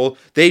table.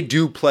 They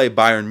do play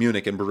Bayern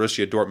Munich and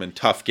Borussia Dortmund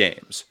tough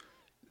games.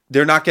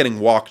 They're not getting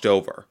walked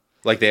over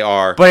like they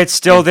are. But it's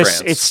still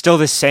France. It's still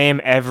the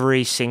same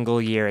every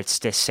single year. It's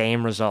the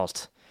same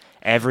result.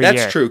 Every year.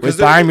 That's true. With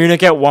Bayern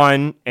Munich at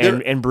 1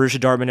 and Borussia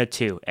Dortmund at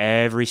 2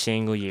 every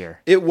single year.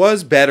 It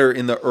was better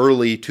in the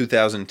early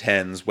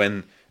 2010s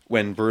when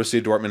Borussia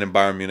Dortmund and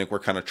Bayern Munich were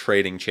kind of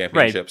trading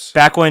championships.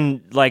 Right. Back when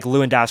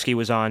Lewandowski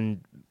was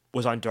on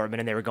Dortmund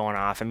and they were going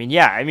off.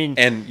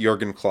 And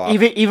Jurgen Klopp.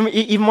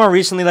 Even more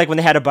recently, when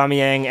they had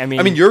Aubameyang. I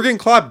mean, Jurgen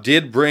Klopp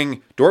did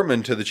bring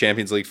Dortmund to the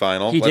Champions League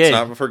final. Let's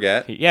not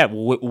forget. Yeah,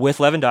 with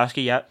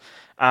Lewandowski. Yeah.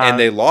 And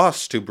they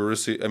lost to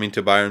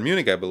Bayern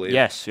Munich, I believe.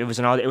 Yes, it was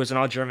an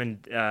all German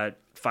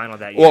final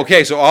that year. Well,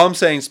 okay, so all I'm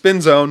saying,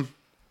 spin zone.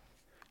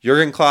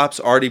 Jurgen Klopp's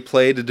already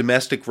played a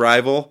domestic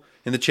rival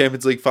in the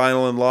Champions League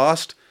final and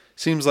lost.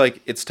 Seems like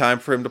it's time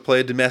for him to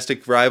play a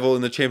domestic rival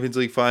in the Champions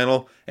League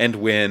final and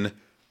win.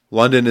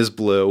 London is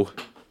blue.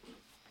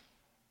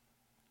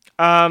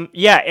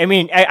 Yeah, I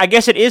mean, I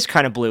guess it is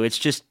kind of blue. It's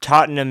just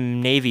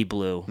Tottenham navy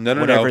blue. No.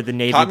 Whatever the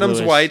navy Tottenham's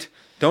blue is. white.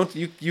 Don't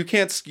you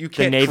can't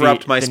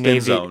corrupt my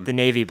spin zone. The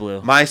navy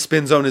blue. My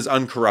spin zone is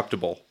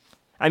uncorruptible.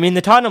 I mean,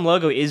 the Tottenham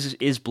logo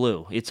is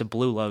blue. It's a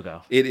blue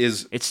logo. It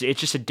is. It's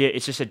just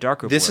a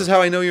darker blue. This is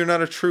how I know you're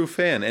not a true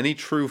fan. Any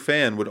true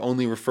fan would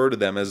only refer to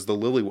them as the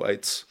Lily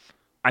Whites.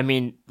 I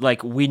mean,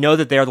 we know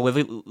that they are the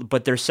Lily,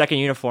 but their second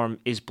uniform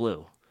is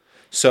blue.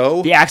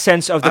 So the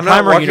accents of the I'm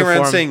primary not walking uniform,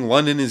 around saying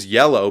London is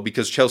yellow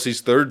because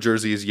Chelsea's third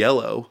jersey is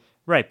yellow.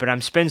 Right, but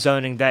I'm spin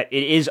zoning that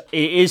it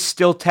is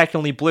still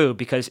technically blue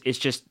because it's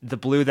just the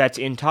blue that's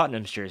in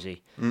Tottenham's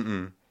jersey.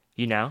 Mm-mm.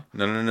 You know?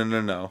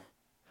 No.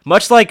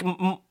 Much like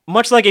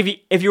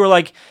if you were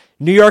like,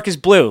 New York is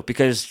blue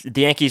because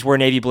the Yankees wear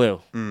navy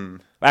blue.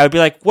 I would be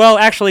like, well,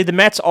 actually, the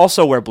Mets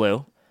also wear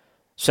blue,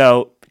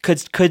 so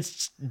could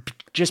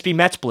just be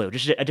Mets blue,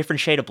 just a different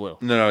shade of blue.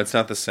 No, it's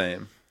not the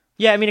same.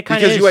 Yeah, I mean, it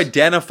kind of is. Because you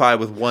identify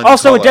with one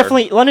also,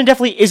 color. London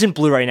definitely isn't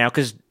blue right now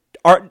because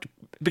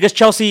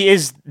Chelsea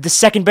is the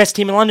second best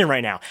team in London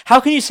right now. How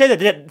can you say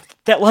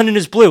that London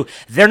is blue?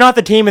 They're not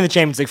the team in the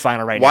Champions League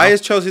final right now. Why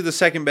is Chelsea the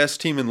second best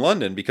team in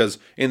London? Because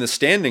in the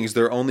standings,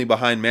 they're only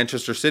behind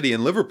Manchester City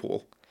and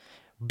Liverpool.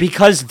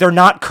 Because they're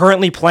not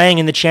currently playing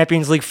in the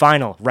Champions League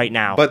final right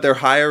now. But they're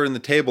higher in the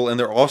table, and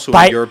they're also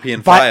in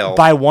European file.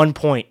 By 1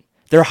 point.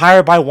 They're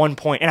higher by 1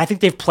 point, and I think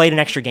they've played an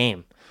extra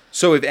game.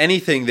 So if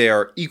anything, they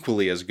are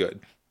equally as good.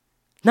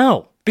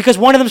 No, because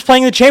one of them's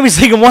playing in the Champions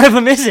League and one of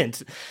them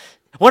isn't.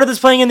 One of them's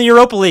playing in the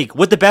Europa League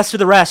with the best of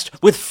the rest,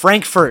 with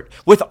Frankfurt,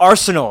 with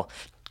Arsenal,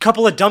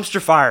 couple of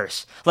dumpster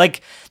fires.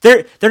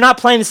 They're not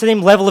playing the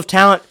same level of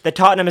talent that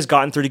Tottenham has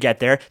gotten through to get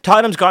there.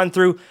 Tottenham's gotten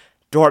through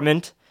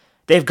Dortmund.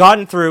 They've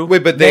gotten through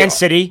Man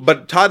City.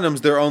 But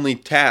Tottenham's their only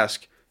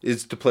task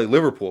is to play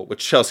Liverpool,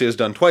 which Chelsea has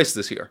done twice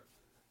this year.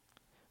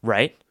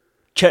 Right.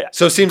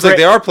 So it seems like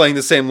they are playing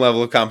the same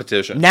level of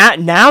competition.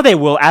 Now they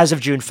will as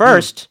of June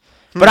 1st.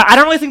 But I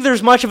don't really think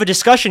there's much of a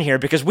discussion here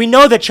because we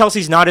know that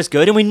Chelsea's not as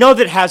good and we know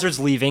that Hazard's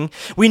leaving.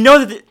 We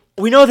know that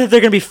they're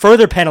going to be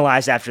further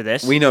penalized after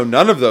this. We know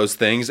none of those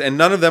things and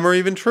none of them are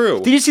even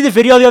true. Did you see the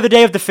video the other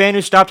day of the fan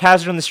who stopped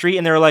Hazard on the street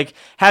and they were like,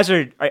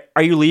 "Hazard,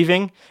 are you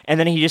leaving?" And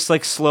then he just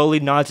slowly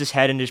nods his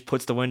head and just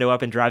puts the window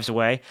up and drives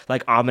away,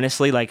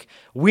 ominously.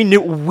 We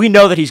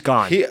know that he's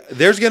gone.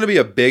 There's going to be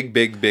a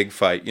big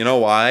fight. You know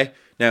why?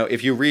 Now,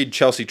 if you read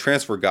Chelsea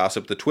Transfer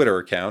Gossip, the Twitter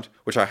account,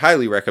 which I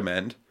highly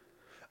recommend,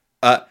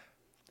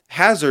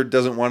 Hazard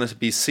doesn't want to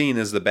be seen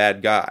as the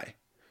bad guy.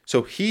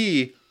 So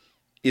he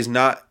is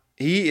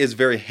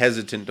very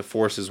hesitant to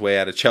force his way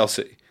out of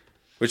Chelsea,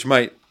 which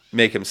might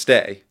make him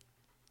stay.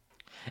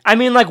 I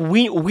mean, like,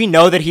 we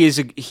know that he's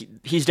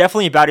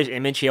definitely about his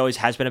image. He always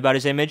has been about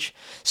his image.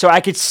 So I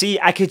could see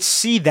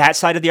that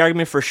side of the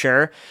argument for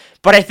sure.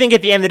 But I think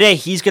at the end of the day,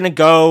 he's going to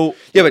go...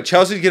 Yeah, but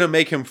Chelsea's going to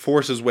make him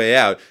force his way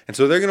out. And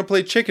so they're going to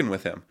play chicken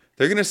with him.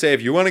 They're going to say,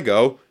 if you want to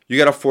go, you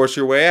got to force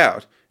your way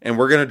out. And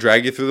we're going to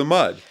drag you through the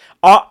mud.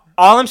 All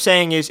I'm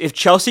saying is, if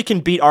Chelsea can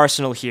beat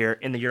Arsenal here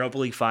in the Europa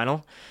League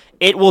final,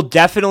 it will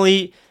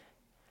definitely...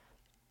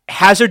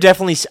 I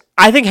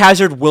think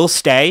Hazard will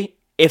stay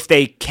if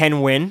they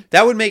can win.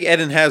 That would make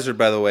Eden Hazard,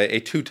 by the way, a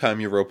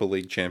 2-time Europa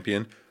League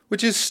champion,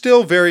 which is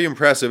still very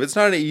impressive. It's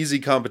not an easy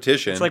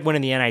competition. It's like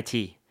winning the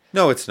NIT.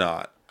 No, it's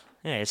not.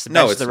 Yeah, it's the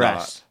best of the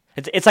rest.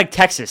 It's like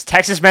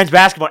Texas men's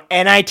basketball,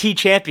 NIT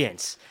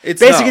champions. It's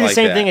basically not the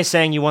same like thing that. as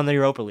saying you won the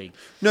Europa League.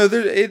 No,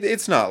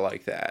 it's not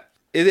like that.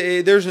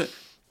 It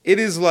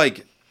is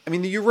like, I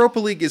mean, the Europa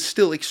League is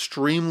still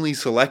extremely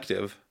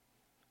selective.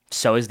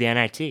 So is the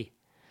NIT.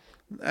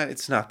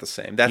 It's not the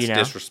same. That's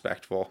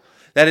disrespectful.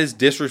 That is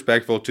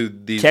disrespectful to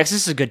the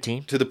Texas is a good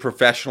team. To the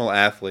professional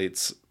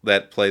athletes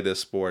that play this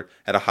sport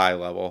at a high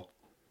level.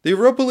 The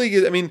Europa League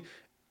is, I mean,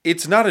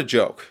 it's not a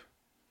joke.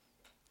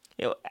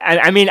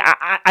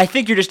 I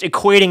think you're just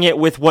equating it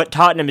with what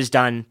Tottenham has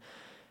done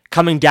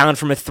coming down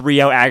from a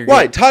 3-0 aggregate.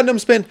 Why? Tottenham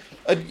spent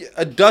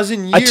a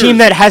dozen years. A team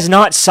that has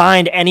not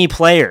signed any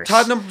players.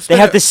 They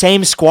have the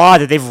same squad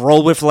that they've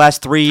rolled with for the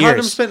last 3 years.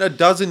 Tottenham spent a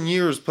dozen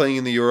years playing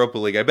in the Europa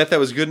League. I bet that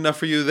was good enough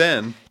for you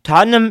then.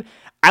 Tottenham,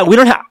 we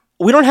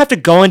don't have to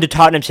go into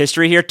Tottenham's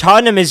history here.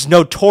 Tottenham is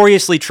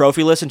notoriously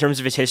trophyless in terms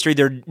of its history.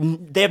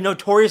 They have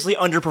notoriously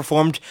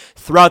underperformed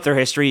throughout their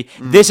history.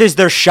 This is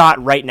their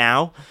shot right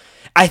now.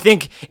 I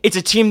think it's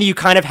a team that you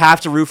kind of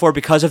have to root for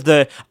because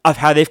of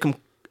how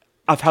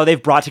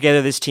they've brought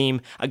together this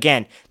team.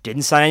 Again,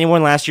 didn't sign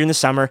anyone last year in the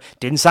summer,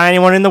 didn't sign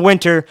anyone in the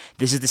winter.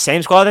 This is the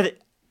same squad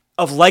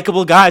of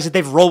likable guys that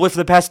they've rolled with for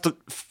the past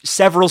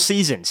several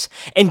seasons.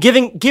 And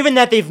given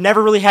that they've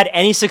never really had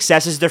any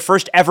successes, their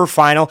first ever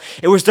final,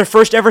 it was their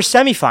first ever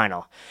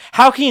semifinal.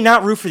 How can you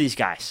not root for these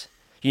guys?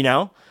 You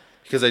know?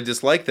 Because I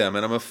dislike them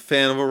and I'm a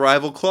fan of a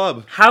rival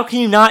club. How can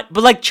you not?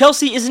 But like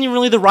Chelsea isn't even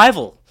really the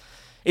rival.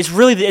 It's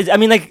really,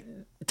 like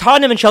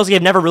Tottenham and Chelsea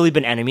have never really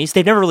been enemies.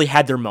 They've never really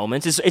had their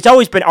moments. It's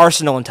always been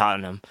Arsenal and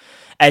Tottenham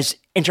as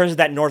in terms of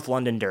that North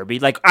London derby.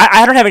 Like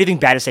I don't have anything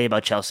bad to say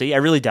about Chelsea. I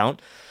really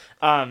don't.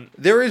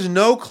 There is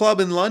no club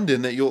in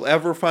London that you'll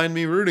ever find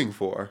me rooting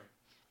for.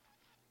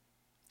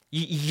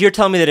 You're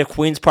telling me that if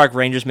Queen's Park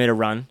Rangers made a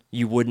run,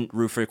 you wouldn't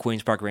root for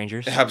Queen's Park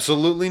Rangers?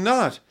 Absolutely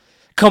not.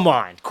 Come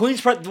on, Queen's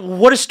Park.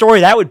 What a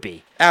story that would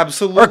be.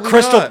 Absolutely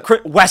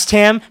not. West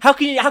Ham. How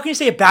can you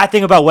say a bad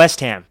thing about West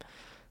Ham?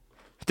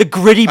 The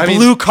gritty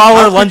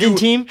blue-collar London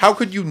team? How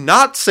could you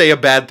not say a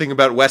bad thing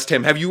about West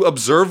Ham? Have you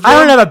observed them? I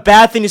don't have a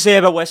bad thing to say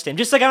about West Ham.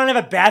 Just like I don't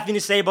have a bad thing to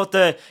say about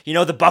the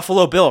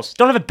Buffalo Bills.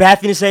 Don't have a bad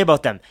thing to say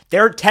about them.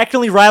 They're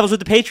technically rivals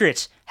with the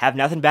Patriots. Have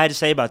nothing bad to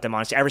say about them,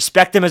 honestly. I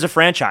respect them as a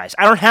franchise.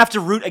 I don't have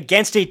to root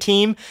against a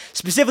team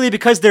specifically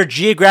because their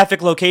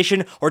geographic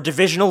location or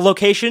divisional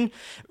location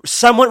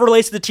somewhat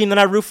relates to the team that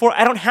I root for.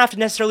 I don't have to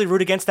necessarily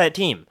root against that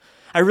team.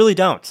 I really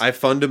don't. I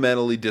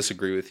fundamentally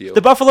disagree with you.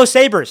 The Buffalo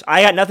Sabres.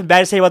 I got nothing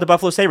bad to say about the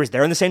Buffalo Sabres.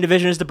 They're in the same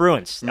division as the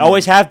Bruins.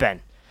 Always have been.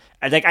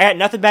 I got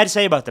nothing bad to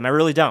say about them. I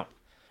really don't.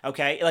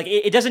 Okay? Like,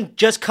 it doesn't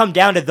just come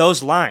down to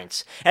those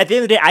lines. At the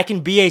end of the day, I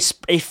can be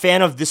a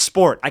fan of the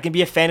sport. I can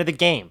be a fan of the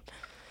game.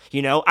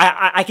 You know?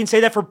 I can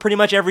say that for pretty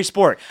much every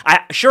sport.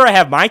 I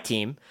have my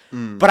team,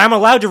 but I'm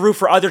allowed to root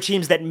for other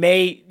teams that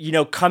may,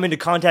 come into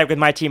contact with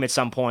my team at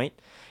some point.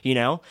 You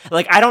know?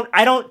 Like,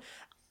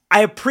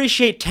 I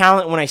appreciate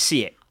talent when I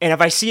see it. And if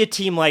I see a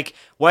team like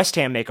West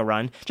Ham make a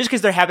run, just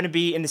because they happen to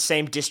be in the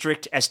same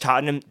district as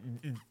Tottenham,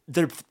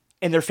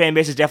 and their fan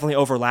bases definitely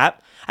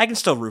overlap, I can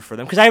still root for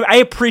them because I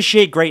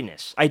appreciate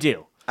greatness. I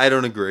do. I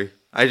don't agree.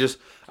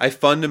 I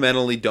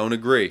fundamentally don't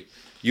agree.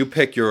 You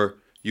pick your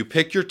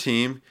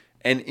team,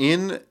 and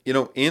in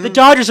the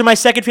Dodgers are my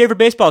second favorite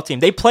baseball team.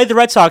 They played the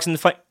Red Sox in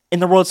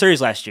the World Series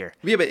last year.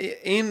 Yeah, but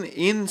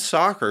in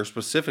soccer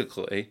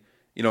specifically,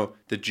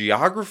 the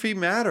geography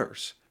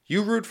matters.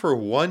 You root for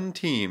one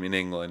team in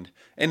England,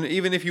 and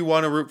even if you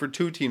want to root for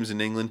two teams in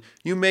England,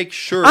 you make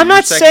sure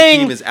your second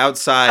team is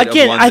outside of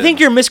London. I think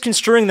you're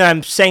misconstruing that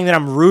I'm saying that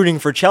I'm rooting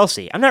for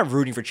Chelsea. I'm not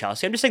rooting for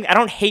Chelsea. I'm just saying I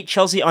don't hate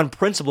Chelsea on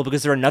principle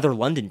because they're another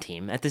London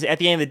team. At the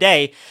end of the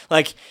day,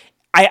 like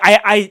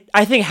I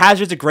think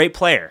Hazard's a great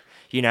player.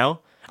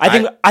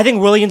 I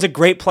think Willian's a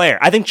great player.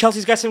 I think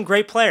Chelsea's got some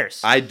great players.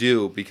 I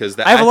do because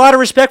I have a lot of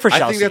respect for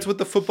Chelsea. I think that's what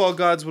the football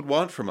gods would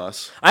want from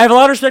us. I have a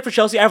lot of respect for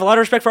Chelsea. I have a lot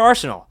of respect for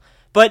Arsenal.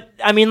 But,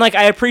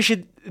 I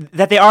appreciate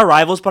that they are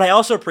rivals, but I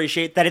also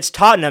appreciate that it's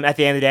Tottenham, at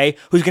the end of the day,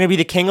 who's going to be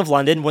the king of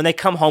London when they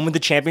come home with the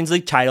Champions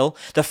League title,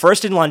 the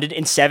first in London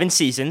in 7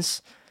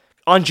 seasons,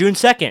 on June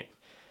 2nd.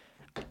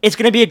 It's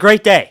going to be a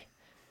great day.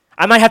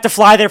 I might have to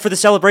fly there for the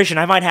celebration.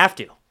 I might have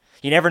to.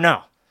 You never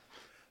know.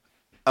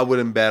 I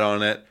wouldn't bet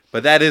on it,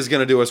 But that is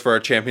going to do us for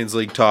our Champions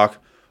League talk.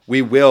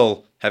 We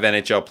will have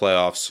NHL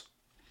playoffs.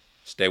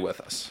 Stay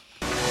with us.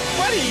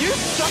 Buddy, you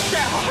suck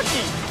at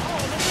hockey.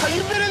 Have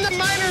you been in the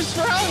minors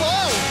for how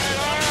long?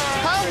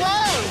 How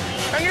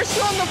long? And you're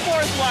still on the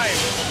fourth line.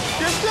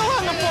 You're still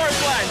on the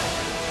fourth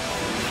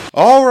line.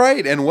 All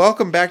right, and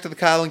welcome back to the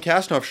Kyle and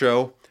Kasnoff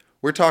Show.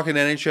 We're talking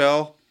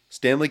NHL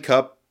Stanley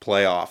Cup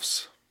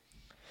playoffs.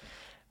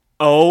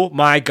 Oh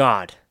my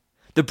God.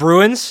 The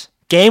Bruins,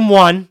 Game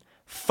 1,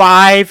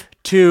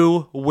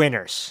 5-2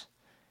 winners.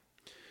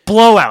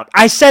 Blowout.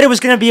 I said it was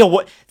going to be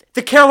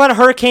the Carolina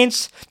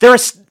Hurricanes,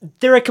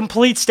 they're a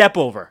complete step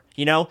over,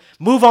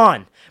 Move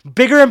on.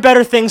 Bigger and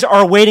better things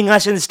are awaiting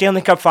us in the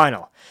Stanley Cup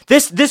final.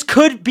 This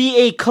could be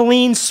a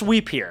clean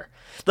sweep here.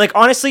 Like,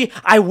 honestly,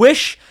 I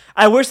wish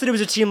that it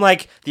was a team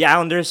like the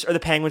Islanders or the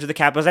Penguins or the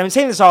Capitals. I've been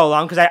saying this all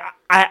along because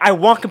I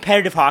want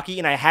competitive hockey,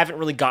 and I haven't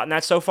really gotten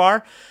that so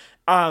far.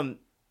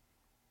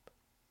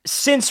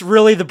 Since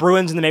really the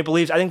Bruins and the Maple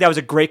Leafs, I think that was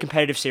a great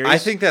competitive series. I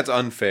think that's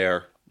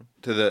unfair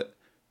to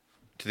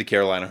the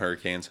Carolina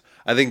Hurricanes.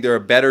 I think they're a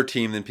better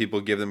team than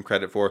people give them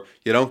credit for.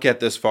 You don't get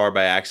this far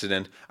by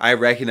accident. I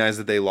recognize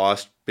that they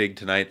lost big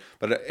tonight,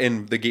 but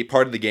in the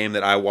part of the game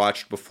that I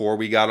watched before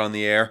we got on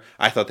the air,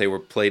 I thought they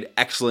played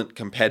excellent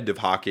competitive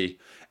hockey,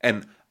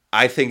 and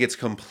I think it's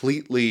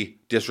completely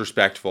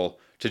disrespectful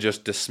to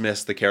just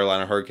dismiss the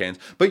Carolina Hurricanes.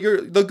 But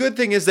the good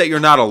thing is that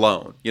you're not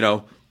alone.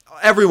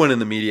 Everyone in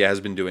the media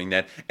has been doing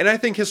that, and I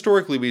think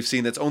historically we've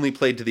seen that's only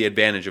played to the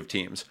advantage of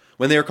teams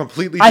when they are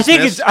completely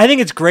dismissed. I think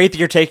it's great that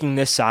you're taking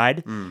this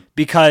side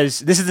because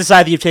this is the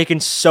side that you've taken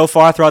so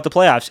far throughout the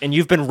playoffs, and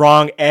you've been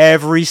wrong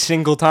every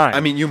single time. I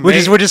mean, which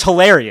is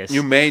hilarious.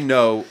 You may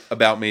know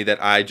about me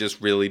that I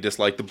just really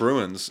dislike the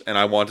Bruins, and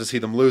I want to see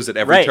them lose at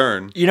every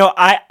turn.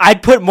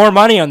 I'd put more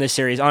money on this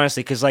series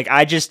honestly because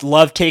I just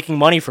love taking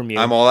money from you.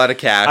 I'm all out of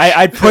cash.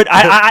 I'd put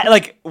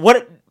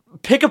what.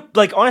 Pick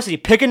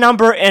a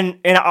number and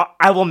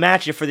I will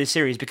match it for this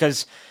series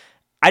because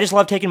I just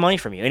love taking money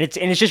from you, and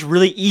it's just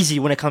really easy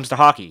when it comes to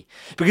hockey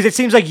because it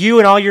seems like you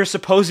and all your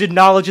supposed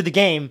knowledge of the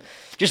game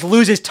just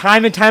loses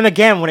time and time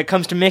again when it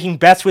comes to making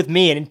bets with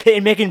me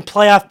and making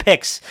playoff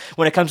picks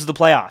when it comes to the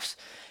playoffs.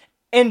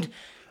 And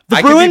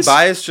I can be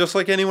biased just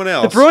like anyone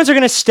else. The Bruins are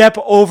going to step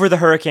over the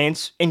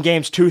Hurricanes in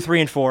games 2,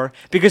 3, and 4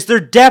 because their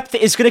depth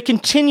is going to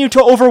continue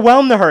to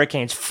overwhelm the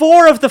Hurricanes.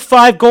 4 of the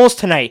 5 goals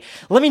tonight.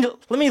 Let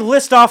me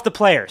list off the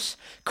players.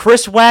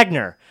 Chris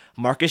Wagner,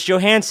 Marcus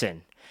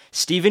Johansson,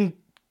 Steven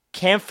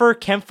Kampfer,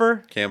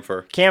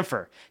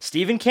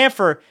 Steven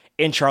Kampfer,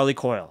 and Charlie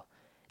Coyle.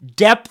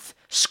 Depth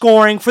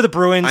scoring for the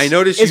Bruins I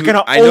noticed is going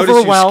to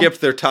overwhelm. You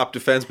skipped their top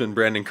defenseman,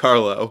 Brandon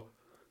Carlo,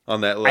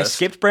 on that list. I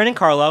skipped Brandon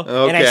Carlo,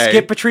 and I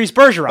skipped Patrice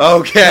Bergeron.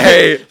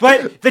 Okay.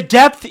 But the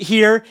depth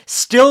here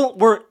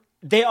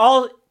they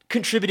all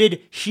contributed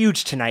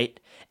huge tonight,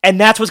 and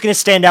that's what's going to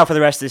stand out for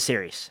the rest of the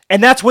series.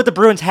 And that's what the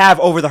Bruins have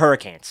over the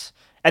Hurricanes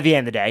at the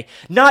end of the day.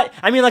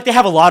 They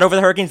have a lot over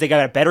the Hurricanes. They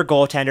got a better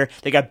goaltender.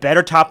 They got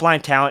better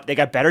top-line talent. They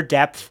got better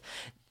depth.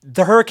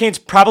 The Hurricanes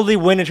probably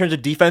win in terms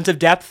of defensive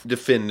depth.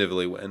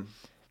 Definitively win.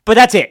 But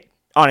that's it,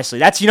 honestly.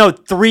 That's,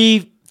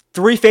 three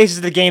phases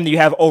of the game that you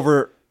have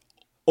over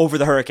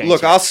the Hurricanes.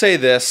 Look, I'll say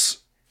this.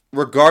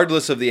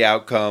 Regardless of the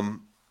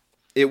outcome,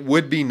 it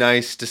would be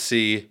nice to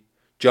see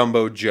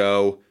Jumbo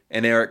Joe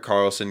and Erik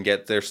Karlsson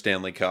get their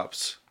Stanley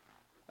Cups.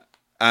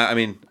 I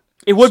mean,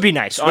 it would be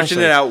nice. Switching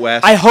honestly. it out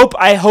west. I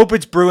hope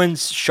it's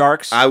Bruins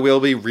Sharks. I will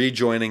be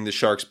rejoining the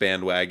Sharks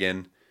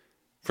bandwagon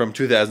from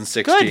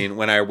 2016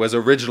 when I was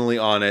originally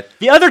on it.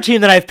 The other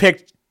team that I've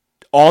picked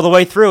all the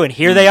way through, and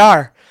here they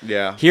are.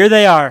 Yeah. Here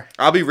they are.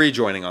 I'll be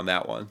rejoining on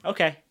that one.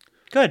 Okay.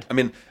 Good. I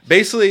mean,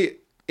 basically,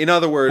 in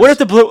other words, what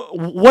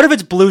if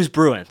it's Blues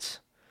Bruins?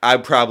 I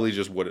probably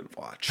just wouldn't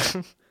watch.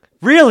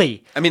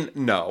 Really? I mean,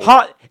 no.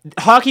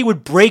 Hockey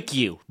would break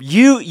you.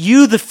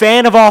 You, the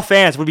fan of all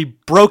fans, would be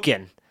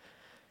broken.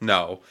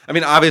 No. I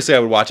mean, obviously I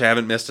would watch. I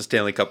haven't missed a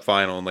Stanley Cup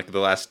final in the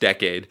last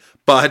decade,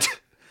 but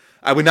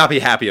I would not be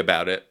happy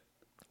about it.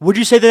 Would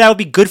you say that would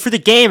be good for the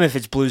game if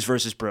it's Blues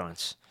versus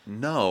Bruins?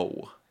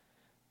 No.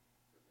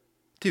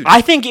 Dude,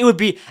 I think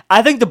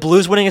the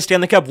Blues winning a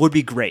Stanley Cup would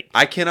be great.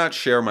 I cannot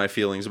share my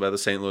feelings about the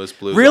St. Louis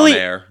Blues on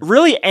air.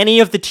 Really, any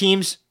of the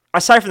teams,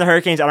 aside from the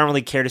Hurricanes, I don't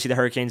really care to see the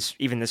Hurricanes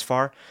even this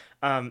far.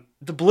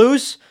 The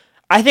Blues,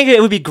 I think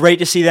it would be great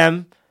to see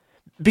them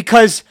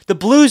because the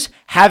Blues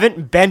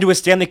haven't been to a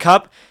Stanley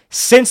Cup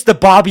since the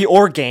Bobby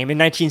Orr game in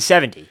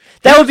 1970.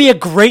 That would be a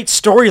great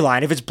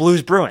storyline if it's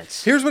Blues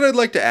Bruins. Here's what I'd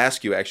like to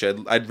ask you,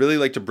 actually. I'd really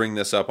like to bring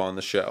this up on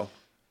the show.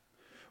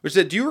 Which is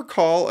that, do you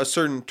recall a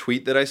certain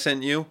tweet that I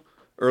sent you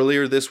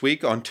earlier this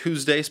week, on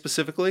Tuesday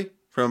specifically,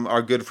 from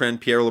our good friend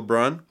Pierre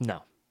LeBrun?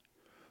 No.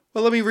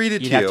 Well, let me read it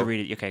to you. You'd have to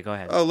read it. Okay, go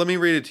ahead. Oh, let me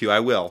read it to you. I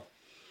will.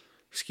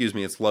 Excuse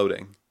me, it's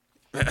loading.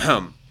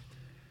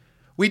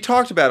 We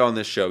talked about on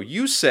this show,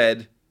 you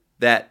said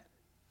that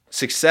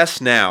success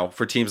now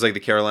for teams like the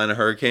Carolina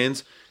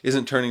Hurricanes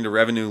isn't turning to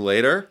revenue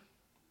later.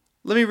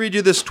 Let me read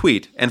you this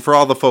tweet, and for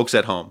all the folks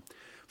at home,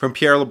 from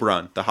Pierre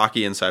LeBrun, the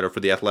hockey insider for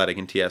The Athletic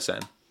and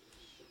TSN.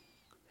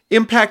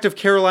 Impact of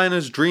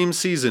Carolina's dream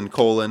season,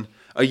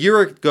 A year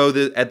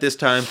ago at this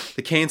time,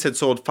 the Canes had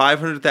sold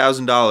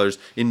 $500,000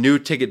 in new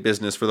ticket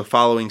business for the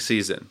following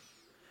season.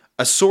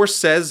 A source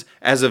says,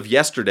 as of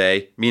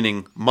yesterday,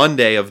 meaning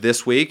Monday of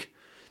this week,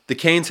 the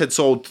Canes had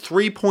sold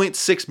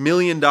 $3.6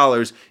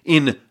 million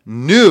in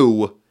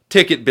new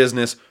ticket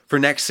business for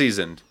next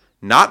season.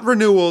 Not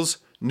renewals,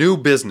 new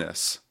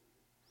business.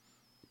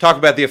 Talk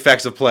about the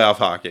effects of playoff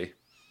hockey.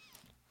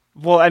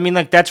 Well, I mean,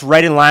 like, that's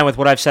right in line with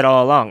what I've said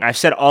all along. I've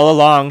said all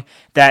along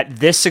that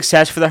this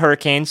success for the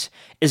Hurricanes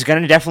is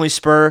going to definitely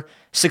spur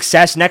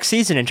success next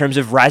season in terms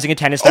of rising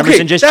attendance numbers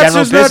and just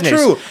general business. Not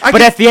true.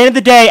 But at the end of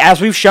the day, as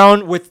we've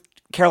shown with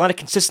Carolina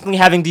consistently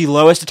having the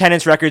lowest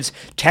attendance records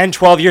 10,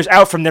 12 years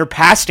out from their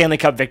past Stanley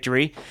Cup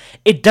victory,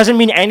 it doesn't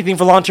mean anything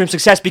for long-term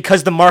success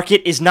because the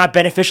market is not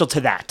beneficial to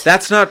that.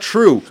 That's not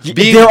true.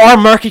 There are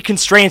market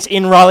constraints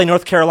in Raleigh,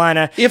 North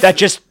Carolina that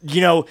just,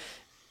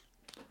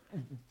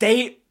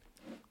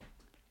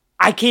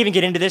 I can't even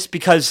get into this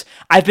because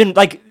I've been,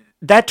 like,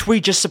 that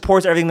tweet just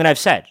supports everything that I've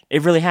said.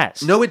 It really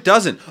has. No, it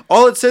doesn't.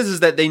 All it says is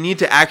that they need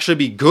to actually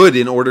be good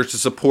in order to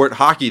support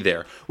hockey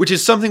there, which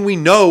is something we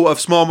know of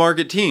small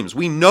market teams.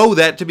 We know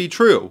that to be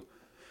true.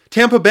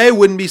 Tampa Bay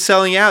wouldn't be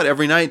selling out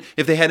every night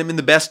if they hadn't been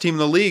the best team in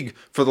the league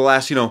for the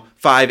last,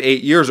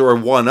 5-8 years or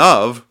one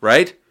of,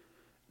 right?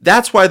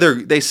 That's why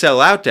they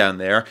sell out down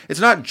there. It's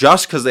not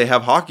just because they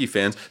have hockey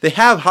fans. They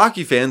have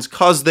hockey fans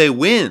because they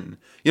win.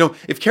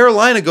 If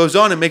Carolina goes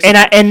on and makes...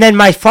 And then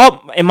my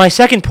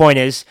second point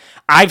is,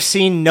 I've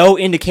seen no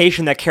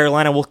indication that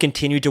Carolina will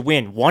continue to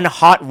win. One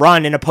hot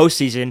run in a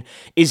postseason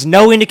is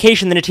no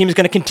indication that a team is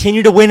going to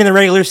continue to win in the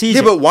regular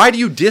season. Yeah, but why do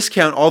you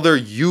discount all their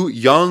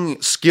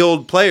young,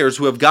 skilled players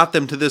who have got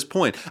them to this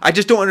point? I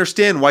just don't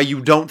understand why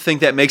you don't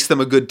think that makes them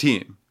a good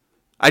team.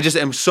 I just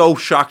am so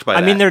shocked by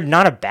that. I mean, they're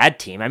not a bad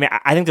team. I mean,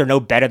 I think they're no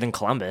better than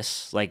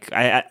Columbus. Like,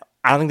 I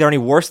don't think they're any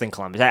worse than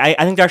Columbus. I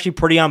think they're actually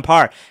pretty on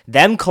par.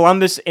 Them,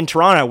 Columbus, and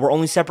Toronto were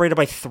only separated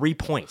by 3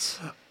 points.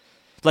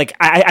 Like,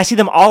 I see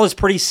them all as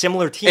pretty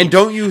similar teams.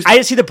 And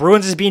I see the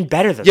Bruins as being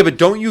better than them. Yeah, but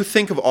don't you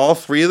think of all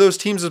three of those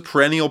teams as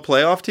perennial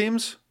playoff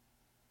teams?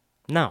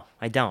 No,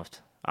 I don't.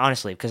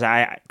 Honestly, because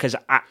I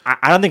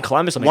don't think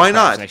Columbus will make Why the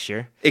playoffs not? next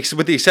year.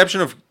 With the exception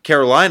of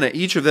Carolina,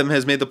 each of them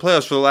has made the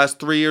playoffs for the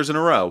last 3 years in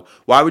a row.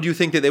 Why would you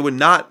think that they would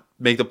not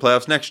make the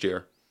playoffs next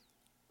year?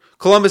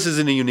 Columbus is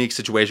in a unique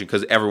situation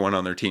because everyone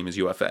on their team is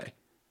UFA.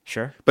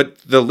 Sure. But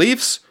the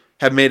Leafs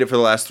have made it for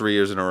the last 3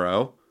 years in a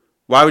row.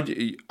 Why would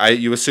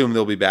you assume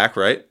they'll be back,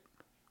 right?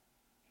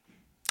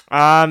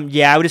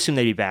 Yeah, I would assume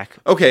they'd be back.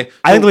 Okay.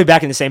 I think they'll be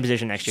back in the same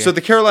position next year. So the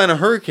Carolina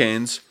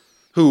Hurricanes,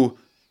 who,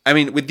 I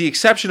mean, with the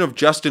exception of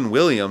Justin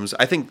Williams,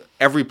 I think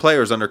every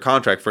player is under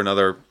contract for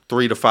another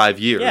 3 to 5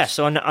 years. Yeah,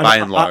 so by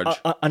and large,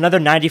 another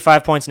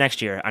 95 points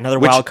next year, another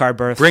wild card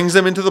berth, brings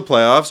them into the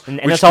playoffs, and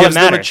which that's all gives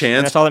that matters. them a chance,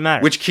 And that's all that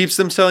matters. which keeps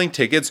them selling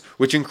tickets,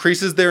 which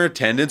increases their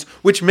attendance,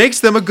 which makes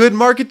them a good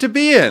market to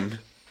be in.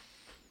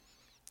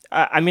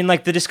 I mean,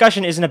 like, the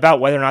discussion isn't about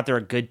whether or not they're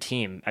a good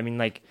team. I mean,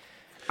 like,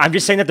 I'm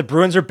just saying that the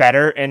Bruins are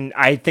better, and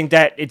I think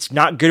that it's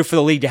not good for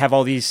the league to have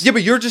all these... Yeah,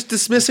 but you're just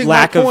dismissing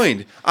my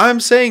point. I'm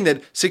saying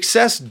that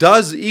success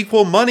does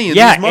equal money in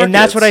these markets. Yeah, and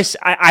that's what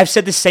I've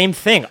said the same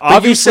thing. But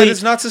obviously, you said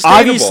it's not sustainable.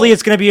 Obviously,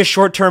 it's going to be a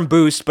short-term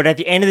boost, but at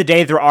the end of the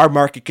day, there are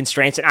market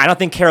constraints, and I don't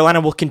think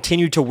Carolina will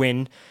continue to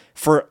win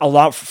for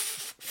long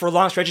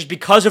stretches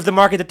because of the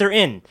market that they're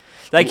in.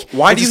 Like,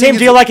 why it's do you the same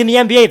think deal like in the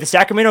NBA. The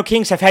Sacramento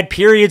Kings have had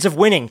periods of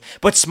winning,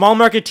 but small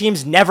market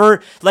teams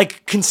never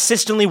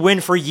consistently win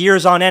for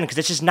years on end because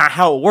it's just not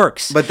how it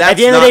works. But that's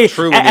not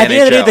true in the NHL. At the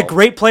end of the day, the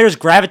great players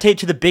gravitate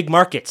to the big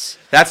markets.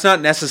 That's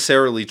not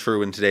necessarily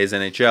true in today's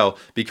NHL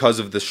because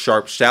of the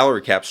sharp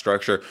salary cap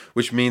structure,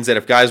 which means that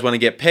if guys want to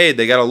get paid,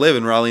 they got to live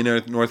in Raleigh,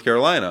 North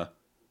Carolina.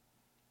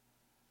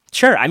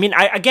 Sure. I mean,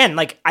 I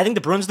think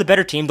the Bruins are the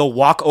better team. They'll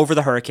walk over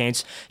the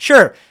Hurricanes.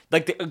 Sure.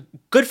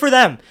 Good for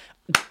them.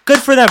 Good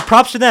for them.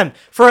 Props to them.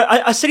 For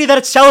a city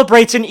that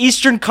celebrates an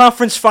Eastern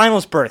Conference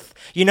Finals berth.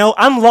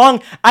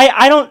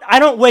 I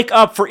don't wake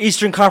up for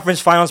Eastern Conference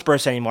Finals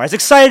berths anymore. As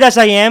excited as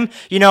I am,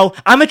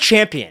 I'm a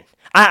champion.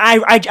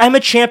 I'm a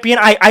champion.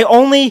 I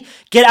only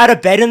get out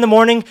of bed in the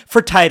morning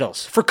for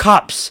titles, for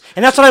cups,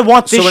 and that's what I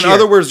want this year. So in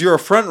other words, you're a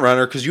front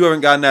runner because you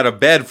haven't gotten out of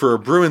bed for a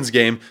Bruins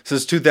game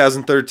since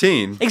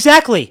 2013.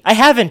 Exactly. I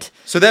haven't.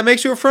 So that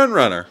makes you a front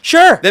runner.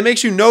 Sure. That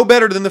makes you no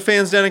better than the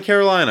fans down in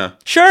Carolina.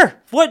 Sure.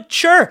 What?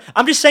 Sure.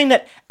 I'm just saying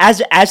that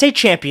as a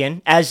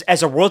champion,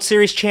 as a World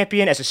Series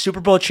champion, as a Super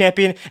Bowl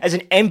champion, as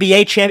an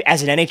NBA champion,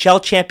 as an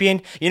NHL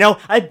champion,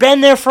 I've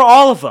been there for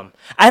all of them.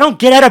 I don't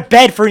get out of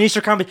bed for an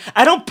Eastern Conference.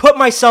 I don't put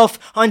myself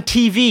on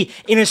TV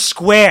in a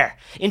square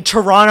in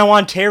Toronto,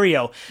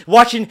 Ontario,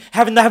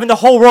 having the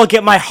whole world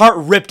get my heart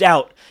ripped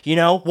out. You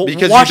know,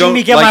 Because watching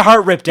me get my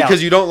heart ripped out.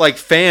 Because you don't like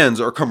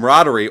fans or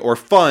camaraderie or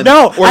fun.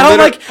 No, or I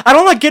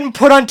don't like getting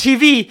put on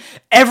TV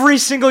every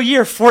single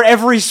year for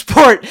every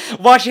sport.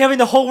 Having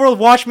the whole world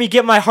watch me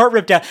get my heart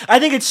ripped out. I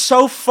think it's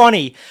so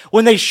funny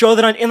when they show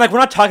that and like we're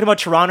not talking about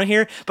Toronto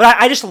here, but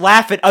I just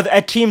laugh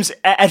at teams,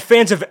 at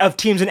fans of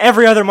teams in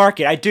every other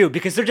market. I do,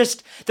 because they're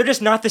just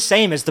not the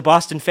same as the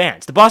Boston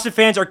fans. The Boston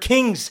fans are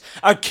kings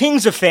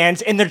of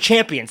fans, and they're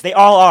champions. They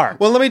all are.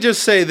 Well, let me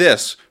just say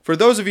this. For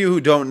those of you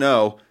who don't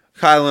know,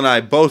 Kyle and I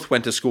both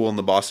went to school in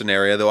the Boston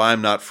area, though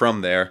I'm not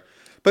from there.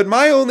 But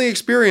my only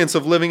experience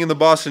of living in the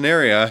Boston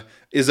area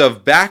is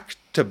of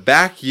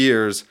back-to-back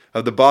years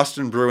of the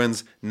Boston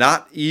Bruins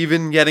not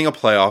even getting a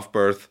playoff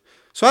berth.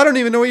 So I don't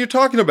even know what you're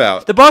talking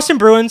about. The Boston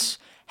Bruins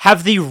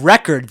have the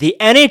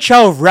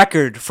NHL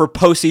record for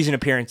postseason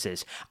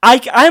appearances.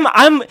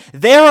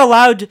 They're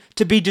allowed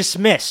to be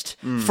dismissed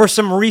for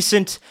some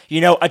recent,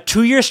 a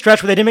 2-year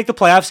stretch where they didn't make the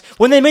playoffs,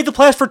 when they made the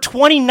playoffs for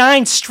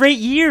 29 straight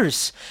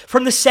years,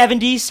 from the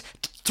 70s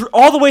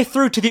all the way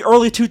through to the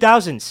early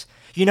 2000s.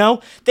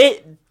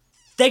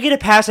 They get a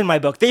pass in my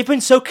book. They've been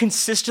so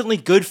consistently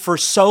good for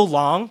so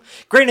long.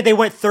 Granted, they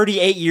went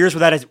 38 years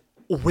without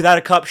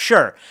a cup,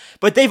 sure,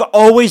 but they've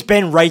always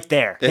been right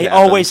there. They've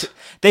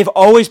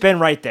always been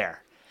right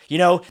there.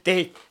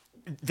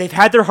 They've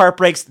had their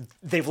heartbreaks.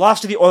 They've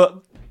lost to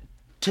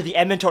the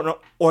Edmonton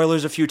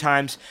Oilers a few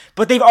times,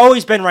 but they've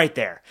always been right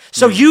there.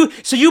 So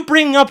you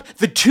bring up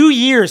the 2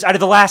 years out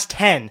of the last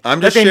 10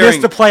 that they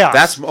missed the playoffs.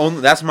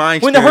 That's my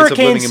experience of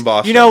living in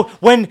Boston.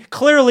 When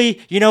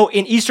clearly,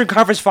 in Eastern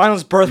Conference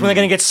Finals berth, when they're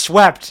going to get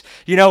swept,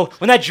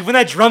 when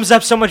that drums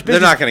up so much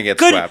business. They're not going to get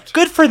swept.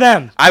 Good for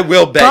them. I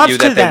will bet you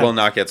that they will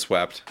not get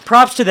swept.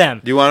 Props to them.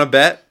 Do you want to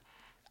bet?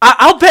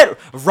 I'll bet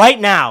right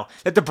now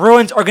that the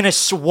Bruins are going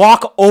to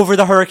walk over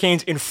the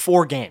Hurricanes in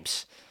 4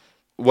 games.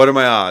 What are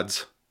my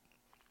odds?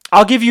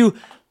 I'll give you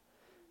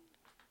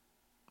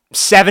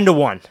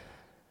 7-1.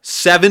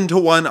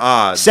 7-1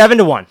 odds.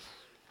 7-1.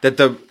 That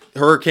the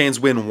Hurricanes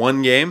win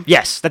 1 game?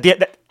 Yes, that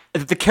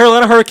the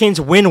Carolina Hurricanes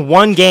win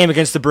 1 game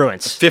against the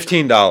Bruins.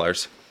 $15.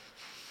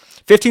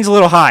 15's a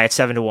little high at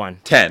 7-1.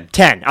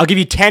 10. I'll give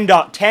you $10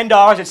 at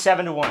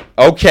 7-1.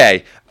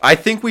 Okay. I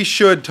think we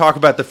should talk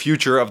about the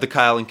future of the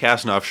Kyle and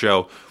Kasanoff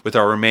show with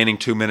our remaining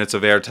 2 minutes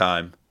of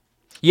airtime.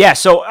 Yeah,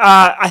 so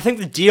I think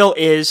the deal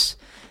is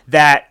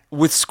that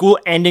with school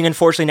ending,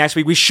 unfortunately, next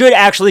week, we should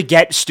actually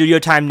get studio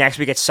time next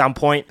week at some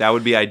point. That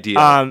would be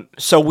ideal.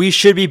 So we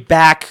should be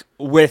back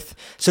with...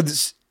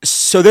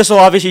 So this will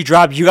obviously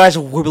drop. You guys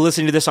will be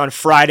listening to this on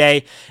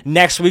Friday.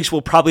 Next week's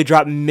will probably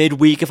drop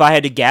midweek, if I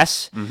had to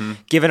guess,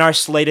 given our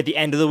slate at the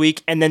end of the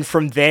week. And then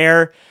from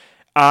there...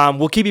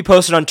 we'll keep you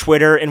posted on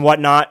Twitter and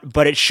whatnot,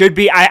 but it should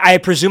be, I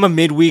presume, a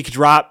midweek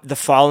drop the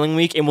following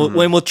week, and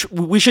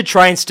we should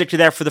try and stick to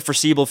that for the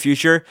foreseeable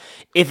future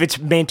if it's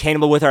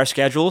maintainable with our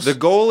schedules. The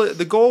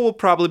goal will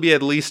probably be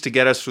at least to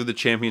get us through the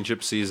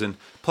championship season.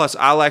 Plus,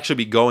 I'll actually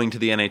be going to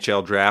the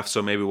NHL draft,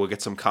 so maybe we'll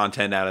get some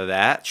content out of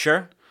that.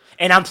 Sure.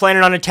 And I'm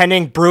planning on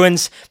attending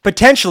Bruins.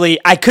 Potentially,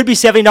 I could be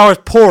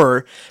 $70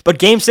 poorer, but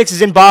Game 6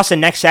 is in Boston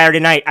next Saturday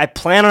night. I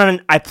plan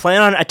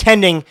on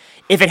attending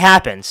if it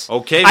happens.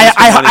 Okay,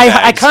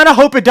 I kind of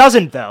hope it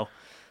doesn't, though.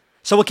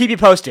 So we'll keep you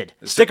posted.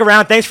 Stick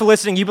around. Thanks for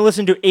listening. You've been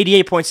listening to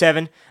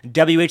 88.7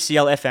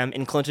 WHCL FM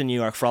in Clinton, New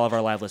York, for all of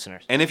our live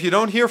listeners. And if you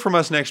don't hear from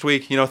us next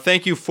week,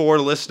 thank you for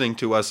listening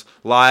to us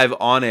live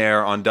on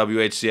air on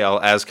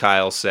WHCL, as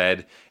Kyle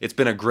said. It's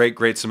been a great,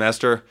 great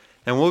semester.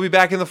 And we'll be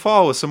back in the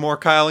fall with some more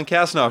Kyle and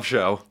Kasanoff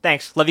show.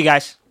 Thanks. Love you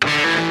guys.